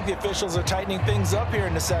 I think the officials are tightening things up here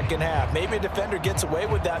in the second half. Maybe a defender gets away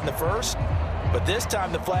with that in the first, but this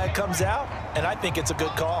time the flag comes out, and I think it's a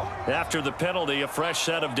good call. After the penalty, a fresh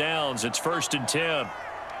set of downs. It's 1st and 10.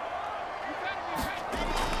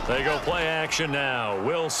 They go play action now.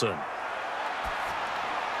 Wilson.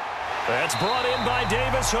 That's brought in by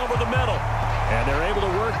Davis over the middle. And they're able to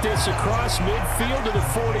work this across midfield to the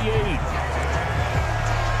 48.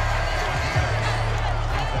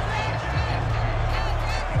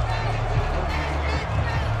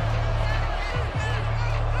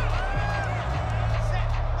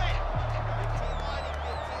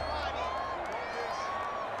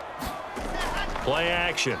 Play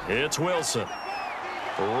action. It's Wilson.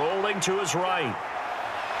 Rolling to his right.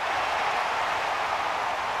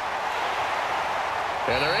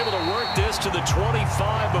 And they're able to work this to the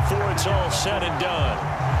 25 before it's all said and done.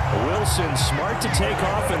 Wilson smart to take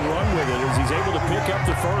off and run with it as he's able to pick up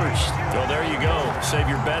the first. Well, there you go. Save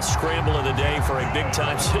your best scramble of the day for a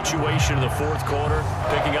big-time situation in the fourth quarter,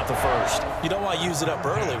 picking up the first. You don't want to use it up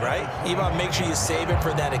early, right? You want to make sure you save it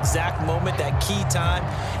for that exact moment, that key time.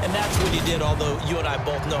 And that's what he did, although you and I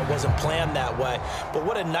both know it wasn't planned that way. But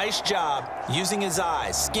what a nice job using his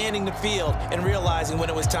eyes, scanning the field, and realizing when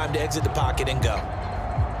it was time to exit the pocket and go.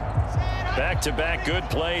 Back-to-back good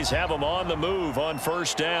plays have them on the move on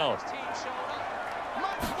first down.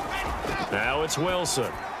 Now it's Wilson.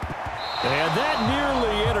 And that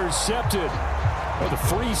nearly intercepted. Well, the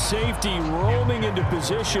free safety roaming into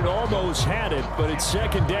position almost had it, but it's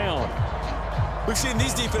second down. We've seen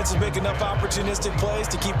these defenses make enough opportunistic plays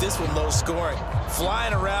to keep this one low scoring.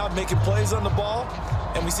 Flying around, making plays on the ball,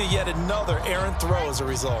 and we see yet another errant throw as a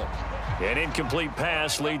result. An incomplete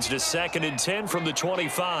pass leads to 2nd and 10 from the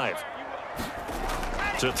 25.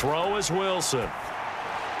 To throw is Wilson.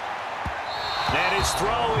 And his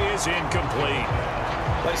throw is incomplete.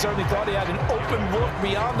 They certainly thought he had an open look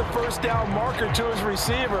beyond the first down marker to his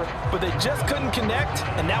receiver, but they just couldn't connect,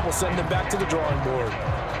 and that will send them back to the drawing board.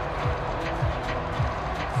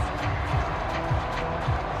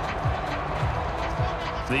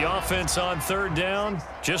 The offense on third down,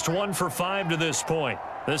 just 1 for 5 to this point.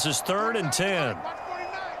 This is 3rd and 10.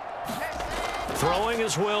 Throwing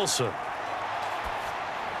is Wilson.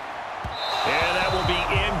 And that will be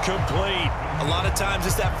incomplete. A lot of times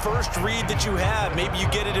it's that first read that you have. Maybe you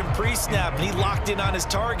get it in pre-snap, and he locked in on his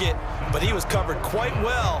target, but he was covered quite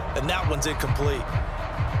well, and that one's incomplete.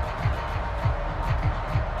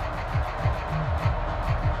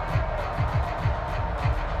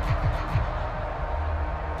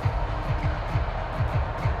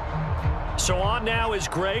 So on now is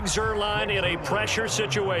Greg Zuerlein in a pressure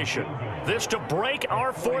situation. This to break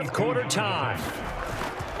our fourth quarter time.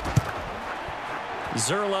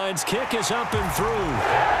 Zuerlein's kick is up and through.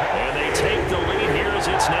 And they take the lead here as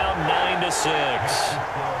it's now 9-6.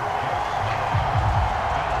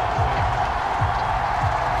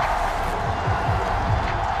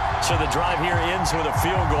 So the drive here ends with a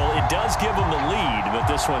field goal. It does give them the lead, but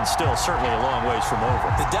this one's still certainly a long ways from over.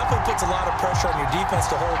 It definitely puts a lot of pressure on your defense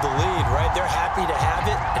to hold the lead, right? They're happy to have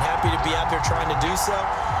it and happy to be out there trying to do so.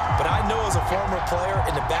 But I know as a former player,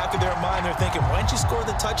 in the back of their mind, they're thinking, why don't you score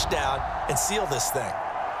the touchdown and seal this thing?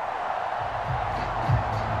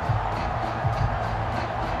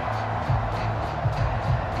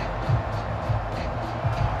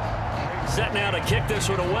 Set now to kick this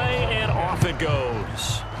one away, and off it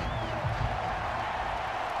goes.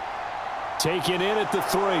 Taken in at the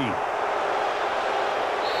 3.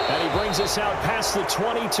 And he brings us out past the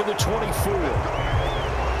 20 to the 24.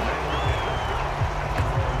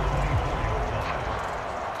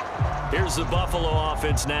 Here's the Buffalo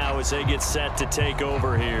offense now as they get set to take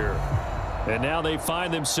over here. And now they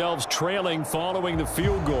find themselves trailing following the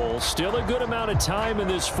field goal. Still a good amount of time in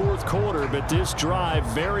this fourth quarter, but this drive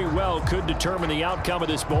very well could determine the outcome of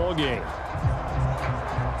this ball game.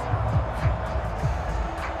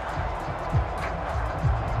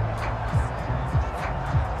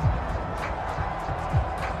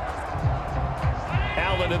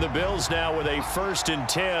 Allen and the Bills now with a 1st and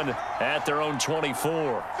 10 at their own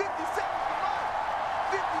 24.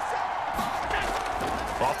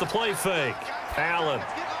 Off the play fake. Allen.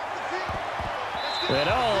 And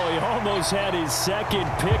he almost had his second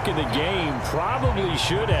pick of the game. Probably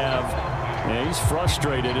should have. And he's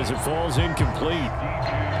frustrated as it falls incomplete.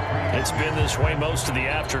 It's been this way most of the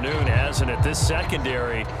afternoon, hasn't it? This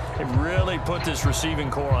secondary, it really put this receiving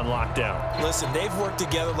core on lockdown. Listen, they've worked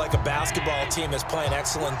together like a basketball team that's playing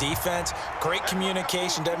excellent defense. Great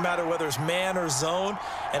communication, doesn't matter whether it's man or zone.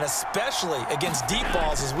 And especially against deep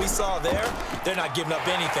balls, as we saw there, they're not giving up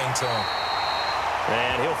anything to him.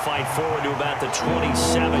 And he'll fight forward to about the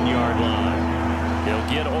 27-yard line. He'll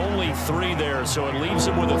get only 3 there, so it leaves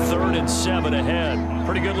him with a 3rd and 7 ahead.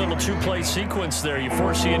 Pretty good little 2-play sequence there. You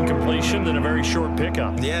force the incompletion, then a very short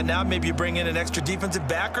pickup. Yeah, now maybe you bring in an extra defensive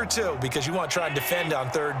back or 2 because you want to try and defend on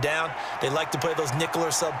 3rd down. They like to play those nickel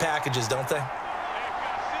or sub packages, don't they?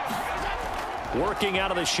 Working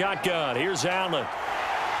out of the shotgun. Here's Allen.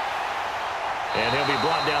 And he'll be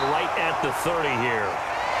brought down right at the 30 here.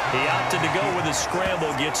 He opted to go with a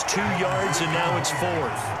scramble, gets 2 yards, and now it's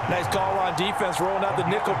 4th. Nice call on defense, rolling out the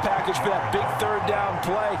nickel package for that big 3rd down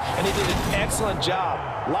play, and he did an excellent job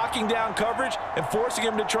locking down coverage and forcing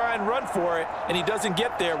him to try and run for it, and he doesn't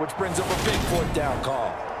get there, which brings up a big 4th down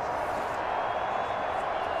call.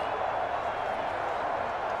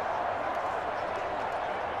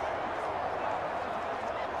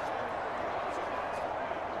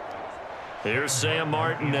 Here's Sam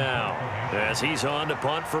Martin now as he's on to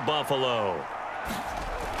punt for Buffalo.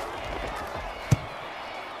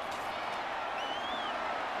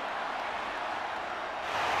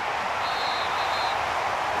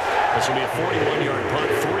 This will be a 41-yard punt,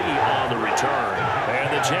 3 on the return.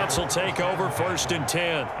 And the Jets will take over 1st and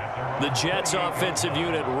 10. The Jets offensive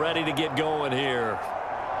unit ready to get going here.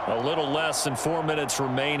 A little less than 4 minutes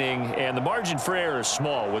remaining, and the margin for error is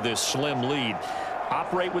small with this slim lead.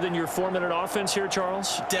 Operate within your 4-minute offense here,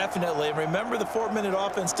 Charles? Definitely. And remember, the 4-minute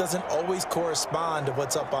offense doesn't always correspond to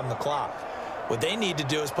what's up on the clock. What they need to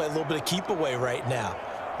do is play a little bit of keep away right now.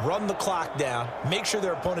 Run the clock down. Make sure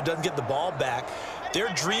their opponent doesn't get the ball back. Their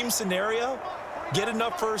dream scenario, get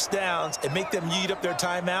enough 1st downs and make them eat up their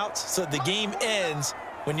timeouts so the game ends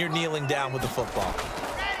when you're kneeling down with the football.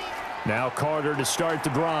 Now Carter to start the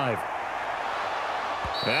drive.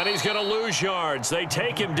 And he's going to lose yards. They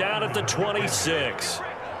take him down at the 26.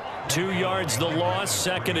 2 yards the loss,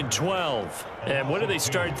 2nd and 12. And when do they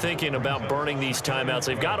start thinking about burning these timeouts?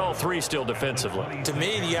 They've got all 3 still defensively. To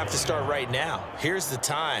me, you have to start right now. Here's the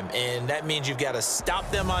time, and that means you've got to stop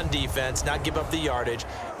them on defense, not give up the yardage,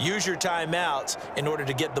 use your timeouts in order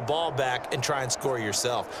to get the ball back and try and score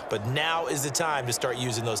yourself. But now is the time to start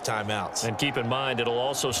using those timeouts. And keep in mind, it'll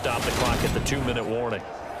also stop the clock at the 2-minute warning.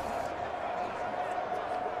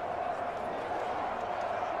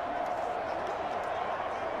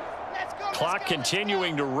 Clock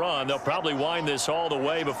continuing to run. They'll probably wind this all the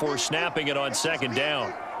way before snapping it on 2nd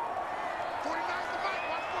down.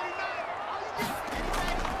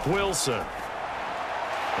 Wilson.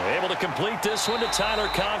 Able to complete this one to Tyler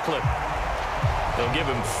Conklin. They'll give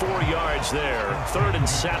him 4 yards there. 3rd and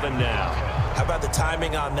 7 now. How about the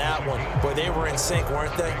timing on that one? Boy, they were in sync,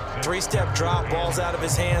 weren't they? 3-step drop, balls out of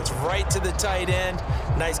his hands, right to the tight end.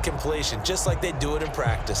 Nice completion, just like they do it in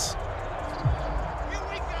practice.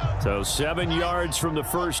 So 7 yards from the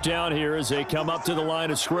 1st down here as they come up to the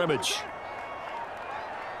line of scrimmage.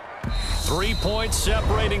 3 points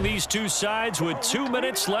separating these two sides with 2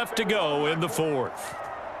 minutes left to go in the 4th.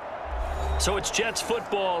 So it's Jets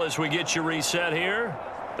football as we get you reset here.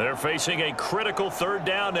 They're facing a critical 3rd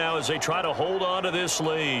down now as they try to hold on to this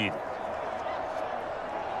lead.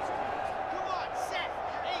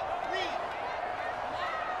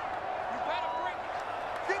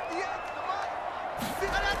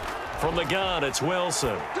 From the gun, it's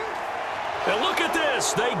Wilson. And look at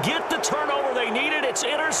this. They get the turnover they needed. It's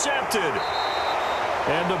intercepted.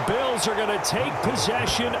 And the Bills are going to take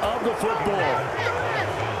possession of the football.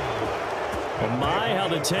 And my, how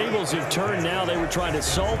the tables have turned now. They were trying to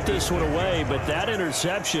salt this one away, but that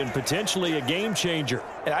interception, potentially a game changer.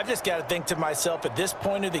 And I've just got to think to myself, at this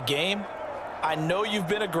point of the game, I know you've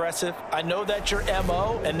been aggressive. I know that's your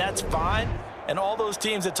MO, and that's fine. And all those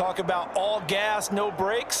teams that talk about all gas, no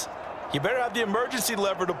brakes, you better have the emergency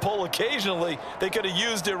lever to pull occasionally. They could have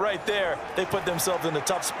used it right there. They put themselves in a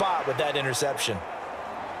tough spot with that interception.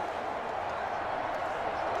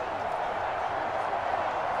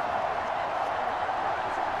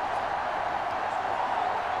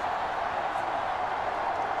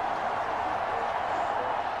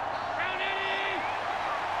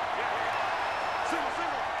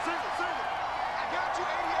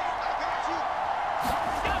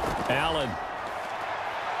 Allen.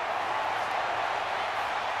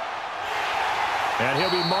 And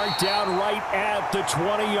he'll be marked marked down right at the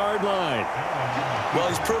 20-yard line. Well,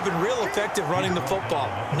 he's proven real effective running the football.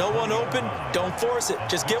 No one open, don't force it.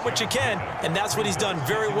 Just get what you can, and that's what he's done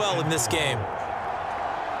very well in this game.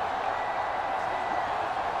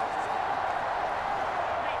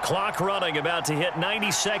 Clock running, about to hit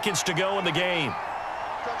 90 seconds to go in the game.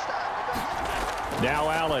 Now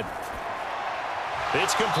Allen.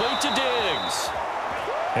 It's complete to Diggs.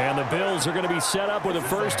 And the Bills are going to be set up with a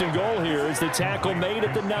 1st and goal here as the tackle made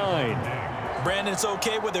at the 9. Brandon, it's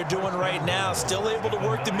okay what they're doing right now. Still able to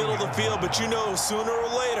work the middle of the field, but you know sooner or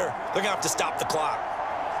later they're going to have to stop the clock.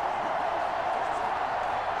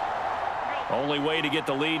 Only way to get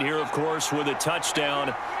the lead here, of course, with a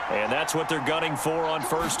touchdown. And that's what they're gunning for on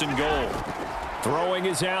 1st and goal. Throwing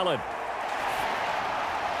is Allen.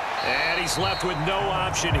 And he's left with no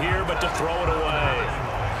option here but to throw it away.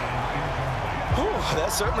 Whew,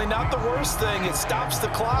 that's certainly not the worst thing. It stops the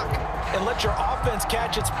clock and lets your offense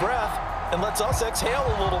catch its breath and lets us exhale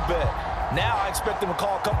a little bit. Now I expect them to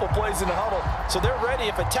call a couple plays in the huddle, so they're ready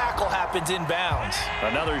if a tackle happens inbounds.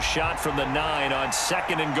 Another shot from the 9 on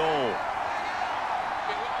 2nd and goal.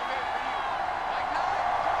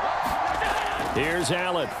 Here's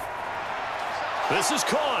Allen. This is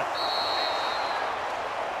caught.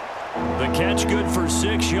 The catch good for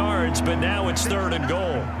 6 yards, but now it's 3rd and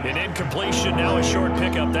goal. An incompletion, now a short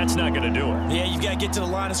pickup. That's not going to do it. Yeah, you've got to get to the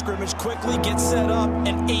line of scrimmage quickly, get set up,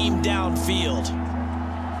 and aim downfield.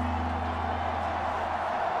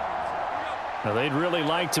 Now, they'd really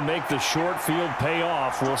like to make the short field pay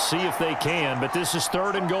off. We'll see if they can, but this is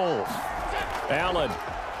 3rd and goal. Allen.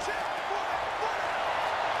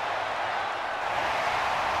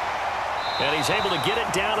 And he's able to get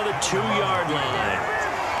it down to the 2-yard line.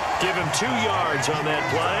 Give him 2 yards on that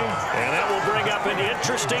play, and that will bring up an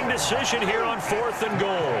interesting decision here on 4th and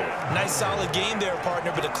goal. Nice solid game there,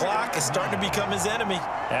 partner, but the clock is starting to become his enemy.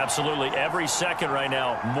 Absolutely. Every second right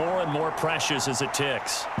now, more and more precious as it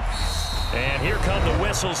ticks. And here come the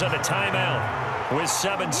whistles and a timeout with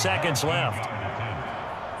 7 seconds left.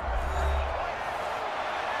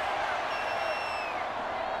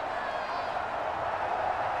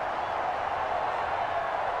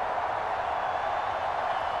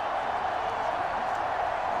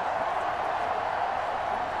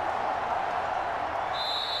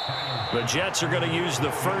 The Jets are going to use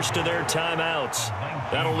the first of their timeouts.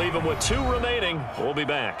 That'll leave them with 2 remaining. We'll be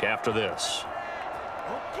back after this.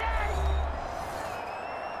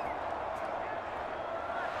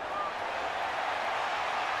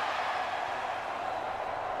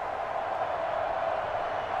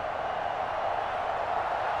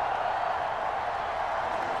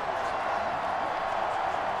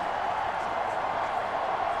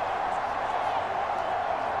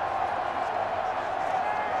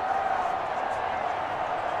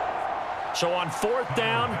 So on 4th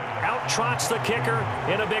down, out trots the kicker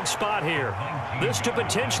in a big spot here. This to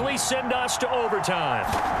potentially send us to overtime.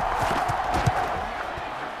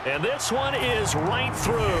 And this one is right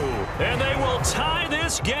through. And they will tie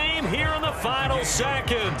this game here in the final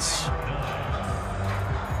seconds.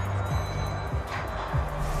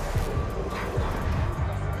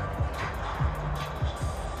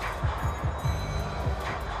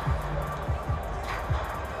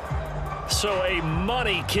 So a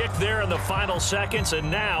money kick there in the final seconds, and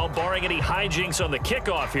now, barring any hijinks on the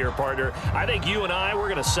kickoff here, partner, I think you and I, we're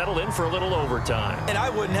going to settle in for a little overtime. And I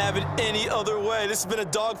wouldn't have it any other way. This has been a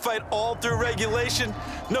dogfight all through regulation.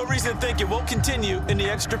 No reason to think it won't continue in the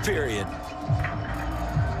extra period.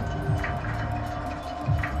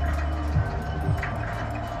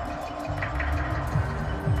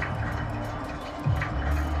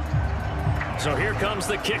 So here comes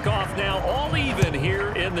the kickoff now, all even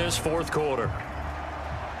here in this 4th quarter.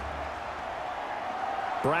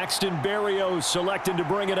 Braxton Berrios selecting to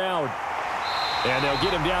bring it out. And they'll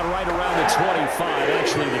get him down right around the 25,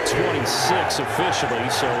 actually the 26 officially,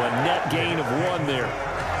 so a net gain of 1 there.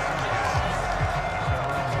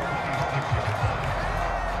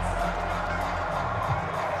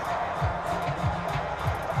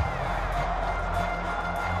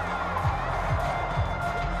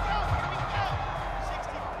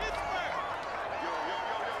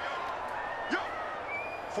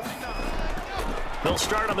 They'll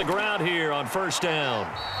start on the ground here on 1st down.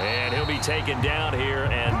 And he'll be taken down here,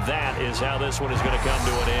 and that is how this one is going to come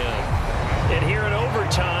to an end. And here in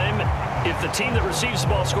overtime, if the team that receives the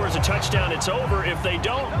ball scores a touchdown, it's over. If they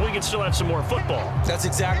don't, we can still have some more football. That's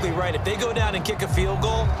exactly right. If they go down and kick a field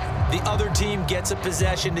goal, the other team gets a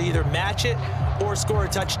possession to either match it or score a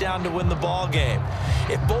touchdown to win the ball game.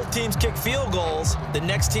 If both teams kick field goals, the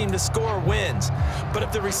next team to score wins. But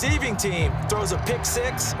if the receiving team throws a pick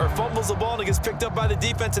six or fumbles the ball and it gets picked up by the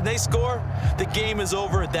defense and they score, the game is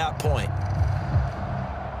over at that point.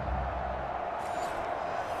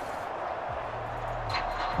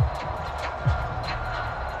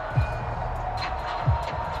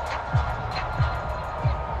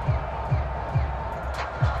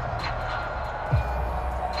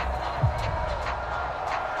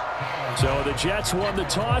 So the Jets won the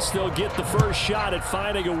toss. They'll get the first shot at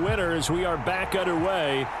finding a winner as we are back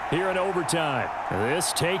underway here in overtime.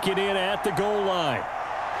 This taken in at the goal line.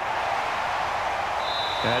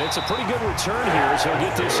 And it's a pretty good return here, so he'll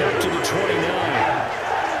get this up to the 29.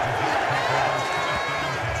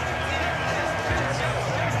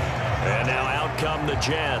 And now out come the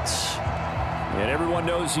Jets. And everyone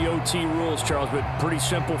knows the OT rules, Charles, but pretty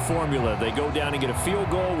simple formula. They go down and get a field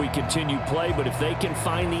goal, we continue play, but if they can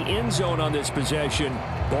find the end zone on this possession,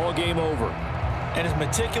 ball game over. And as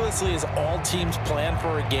meticulously as all teams plan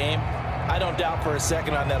for a game, I don't doubt for a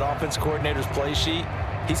second on that offense coordinator's play sheet,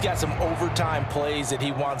 he's got some overtime plays that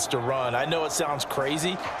he wants to run. I know it sounds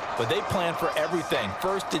crazy, but they plan for everything.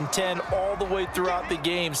 1st and 10 all the way throughout the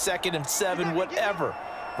game, 2nd and 7, whatever.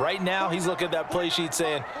 Right now, he's looking at that play sheet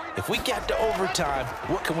saying, if we get to overtime,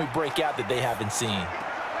 what can we break out that they haven't seen?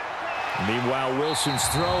 Meanwhile, Wilson's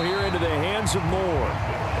throw here into the hands of Moore.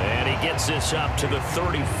 And he gets this up to the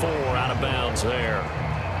 34 out of bounds there.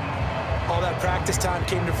 All that practice time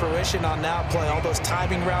came to fruition on that play. All those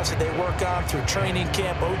timing routes that they work on through training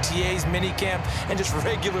camp, OTAs, minicamp, and just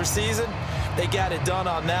regular season, they got it done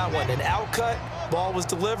on that one. An outcut, ball was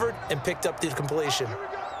delivered, and picked up the completion.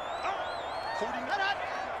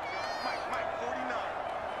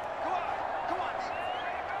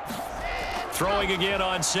 Throwing again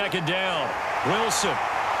on 2nd down. Wilson.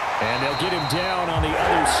 And they'll get him down on the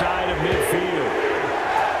other side of midfield.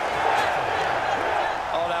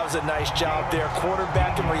 Oh, that was a nice job there.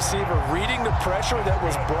 Quarterback and receiver reading the pressure that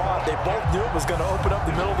was brought. They both knew it was going to open up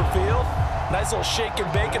the middle of the field. Nice little shake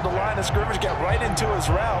and bake at the line of scrimmage, got right into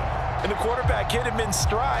his route. And the quarterback hit him in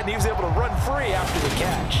stride, and he was able to run free after the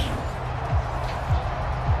catch.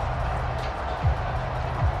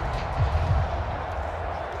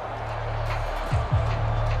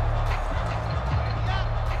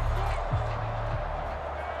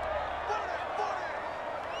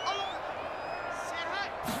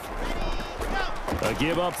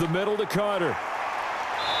 Give up the middle to Carter.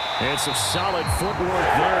 And some solid footwork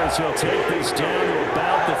there as he'll take this down to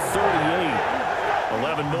about the 38.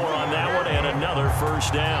 11 more on that one and another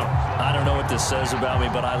first down. I don't know what this says about me,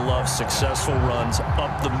 but I love successful runs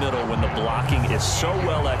up the middle when the blocking is so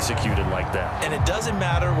well executed like that. And it doesn't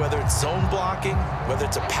matter whether it's zone blocking, whether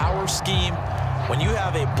it's a power scheme. When you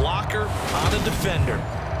have a blocker on a defender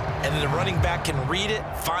and then the running back can read it,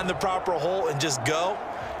 find the proper hole, and just go,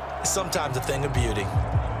 sometimes a thing of beauty.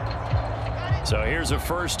 So here's a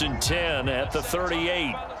 1st and 10 at the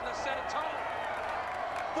 38.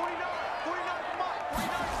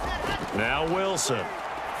 Now Wilson.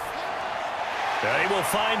 They will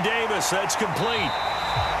find Davis. That's complete.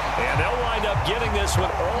 And they'll wind up getting this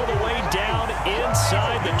one all the way down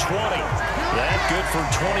inside the 20. That good for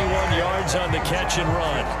 21 yards on the catch and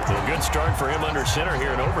run. A good start for him under center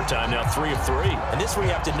here in overtime. Now 3 of 3. And this is where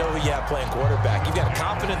you have to know who you have playing quarterback. You've got a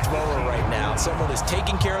confident thrower right now. Someone who's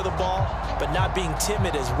taking care of the ball, but not being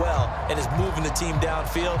timid as well, and is moving the team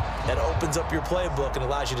downfield. That opens up your playbook and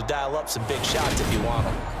allows you to dial up some big shots if you want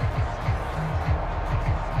them.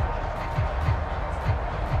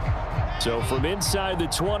 So from inside the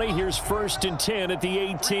 20, here's 1st and 10 at the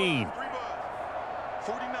 18.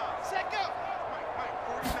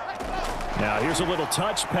 Now here's a little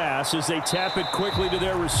touch pass as they tap it quickly to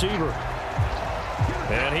their receiver.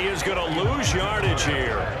 And he is going to lose yardage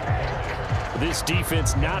here. This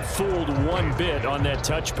defense not fooled one bit on that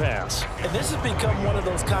touch pass. And this has become one of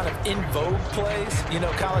those kind of in vogue plays, you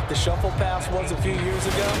know, kind of like the shuffle pass was a few years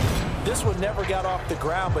ago. This one never got off the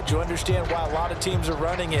ground, but you understand why a lot of teams are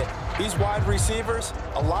running it. These wide receivers,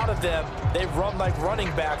 a lot of them, they run like running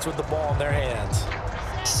backs with the ball in their hands.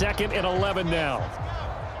 2nd and 11 now.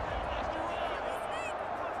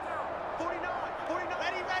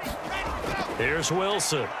 Here's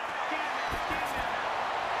Wilson.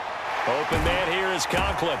 Open man here is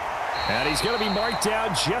Conklin. And he's going to be marked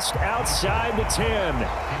down just outside the 10.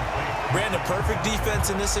 Brandon, perfect defense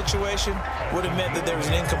in this situation would have meant that there was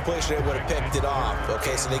an incompletion. They would have picked it off.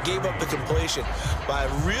 Okay, so they gave up the completion. But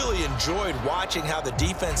I really enjoyed watching how the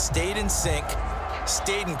defense stayed in sync,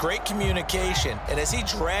 stayed in great communication. And as he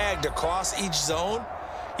dragged across each zone,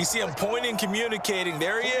 You see him pointing, communicating.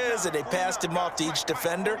 There he is, and they passed him off to each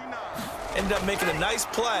defender. Ended up making a nice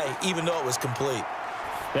play, even though it was complete.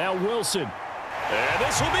 Now Wilson. And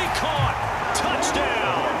this will be caught.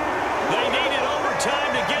 Touchdown. They needed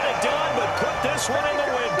overtime to get it done, but put this one in the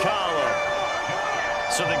win column.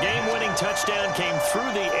 So the game-winning touchdown came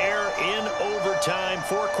through the air in overtime.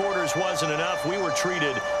 4 quarters wasn't enough. We were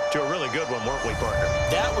treated to a really good one, weren't we, partner?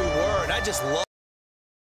 That we were, and I just love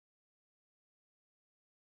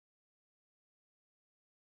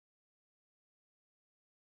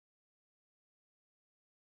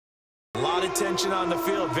a lot of tension on the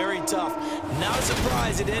field, very tough. Not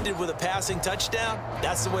surprised it ended with a passing touchdown.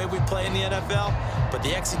 That's the way we play in the NFL, but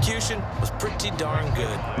the execution was pretty darn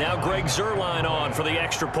good. Now Greg Zuerlein on for the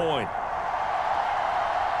extra point.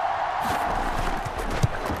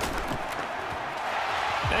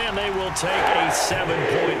 And they will take a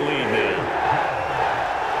 7-point lead now.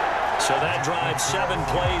 So that drives 7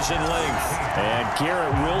 plays in length. And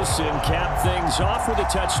Garrett Wilson capped things off with a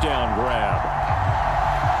touchdown grab.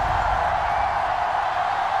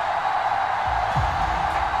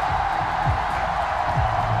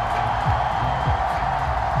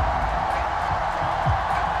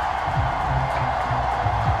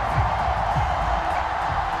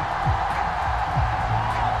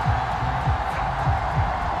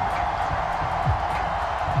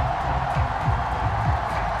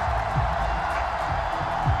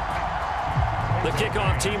 The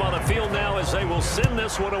kickoff team on the field now as they will send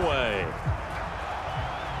this one away.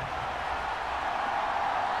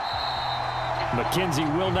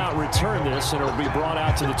 McKenzie will not return this, and it will be brought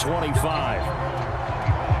out to the 25.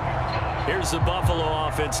 Here's the Buffalo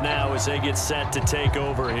offense now as they get set to take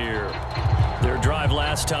over here. Their drive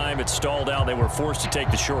last time, it stalled out. They were forced to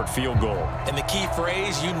take the short field goal. And the key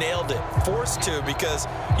phrase, you nailed it. Forced to, because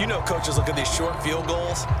you know coaches look at these short field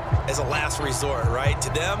goals as a last resort, right? To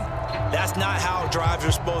them, that's not how drives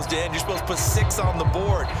are supposed to end. You're supposed to put 6 on the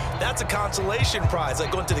board. That's a consolation prize.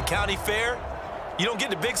 Like going to the county fair, you don't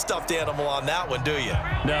get the big stuffed animal on that one, do you?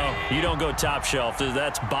 No, you don't go top shelf.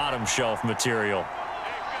 That's bottom shelf material.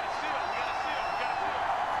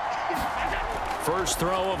 First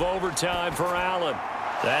throw of overtime for Allen.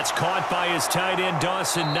 That's caught by his tight end,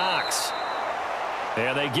 Dawson Knox.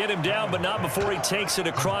 And they get him down, but not before he takes it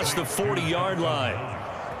across the 40-yard line.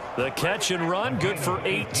 The catch and run, good for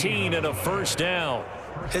 18 and a first down.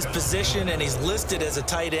 His position, and he's listed as a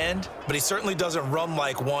tight end, but he certainly doesn't run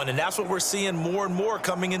like one, and that's what we're seeing more and more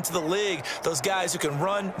coming into the league. Those guys who can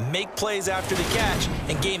run, make plays after the catch,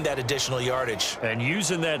 and gain that additional yardage. And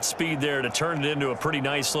using that speed there to turn it into a pretty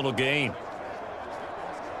nice little gain.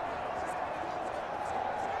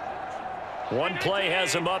 One play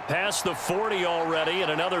has him up past the 40 already,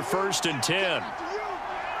 and another 1st and 10.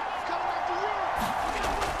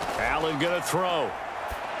 Allen going to throw.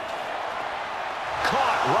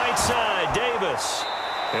 Caught right side, Davis.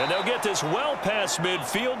 And they'll get this well past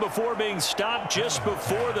midfield before being stopped just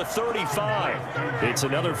before the 35. It's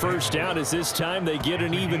another first down as this time they get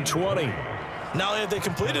an even 20. Not only have they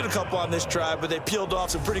completed a couple on this drive, but they peeled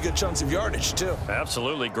off some pretty good chunks of yardage, too.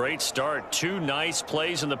 Absolutely. Great start. 2 nice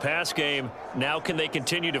plays in the pass game. Now can they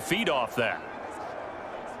continue to feed off that?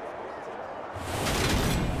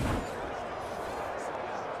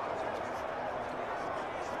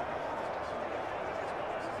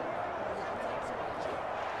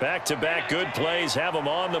 Back-to-back good plays have them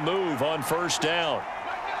on the move on first down.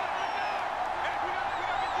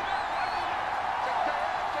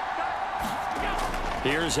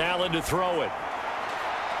 Here's Allen to throw it.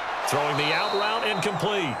 Throwing the out route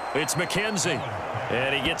incomplete. It's McKenzie.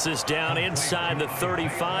 And he gets this down inside the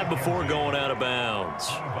 35 before going out of bounds.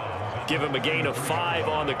 Give him a gain of 5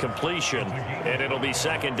 on the completion, and it'll be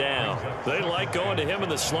second down. They like going to him in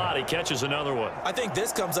the slot. He catches another one. I think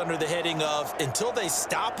this comes under the heading of, until they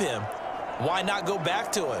stop him, why not go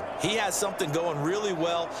back to him? He has something going really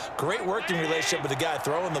well. Great working relationship with the guy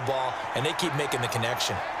throwing the ball, and they keep making the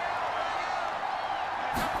connection.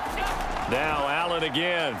 Now Allen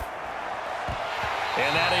again.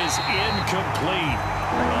 And that is incomplete.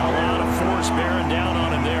 A lot of force bearing down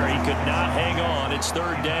on him there. He could not hang on. It's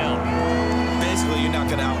third down. Basically, you're not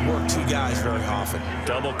going to outwork 2 guys very often.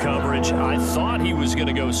 Double coverage. I thought he was going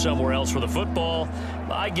to go somewhere else for the football.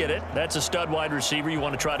 I get it. That's a stud wide receiver. You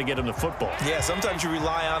want to try to get him the football. Yeah, sometimes you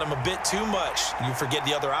rely on him a bit too much. You forget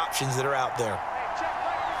the other options that are out there.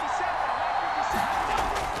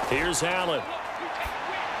 Here's Allen.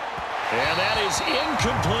 And that is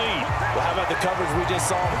incomplete. Well, how about the coverage we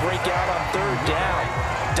just saw him break out on third down?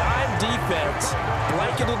 Dime defense,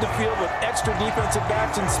 blanketed the field with extra defensive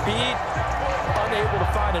backs and speed, unable to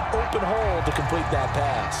find an open hole to complete that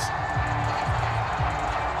pass.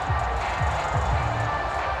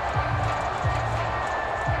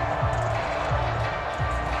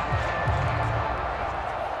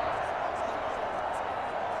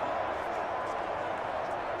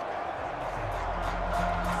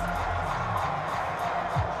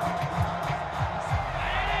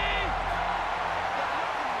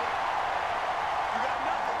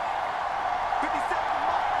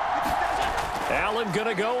 Allen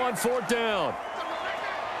going to go on 4th down.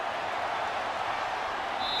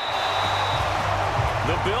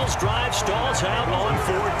 The Bills' drive stalls out on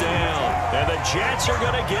 4th down. And the Jets are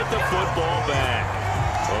going to get the football back.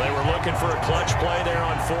 Well, they were looking for a clutch play there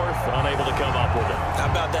on 4th, unable to come up with it. How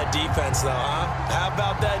about that defense, though, huh? How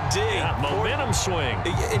about that D? Yeah, momentum swing.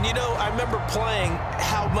 And, you know, I remember playing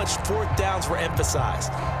how much 4th downs were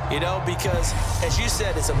emphasized, you know, because, as you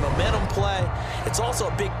said, it's a momentum play. It's also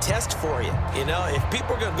a big test for you, you know. If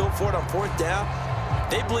people are going to go for it on 4th down,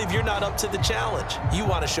 they believe you're not up to the challenge. You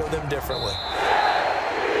want to show them differently.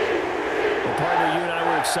 Well, partner, you and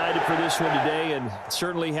I were excited for this one today, and it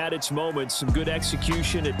certainly had its moments. Some good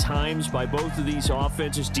execution at times by both of these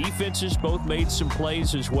offenses. Defenses both made some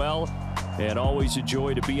plays as well. And always a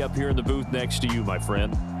joy to be up here in the booth next to you, my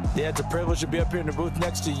friend. Yeah, it's a privilege to be up here in the booth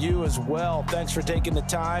next to you as well. Thanks for taking the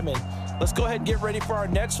time, and let's go ahead and get ready for our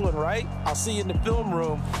next one, right? I'll see you in the film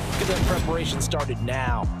room. Get that preparation started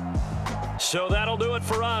now. So that'll do it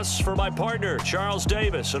for us. For my partner, Charles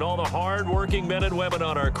Davis, and all the hard-working men and women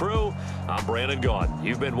on our crew, I'm Brandon Gaudin.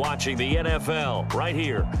 You've been watching the NFL right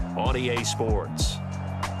here on EA Sports.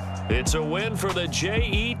 It's a win for the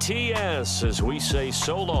Jets as we say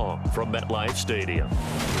so long from MetLife Stadium.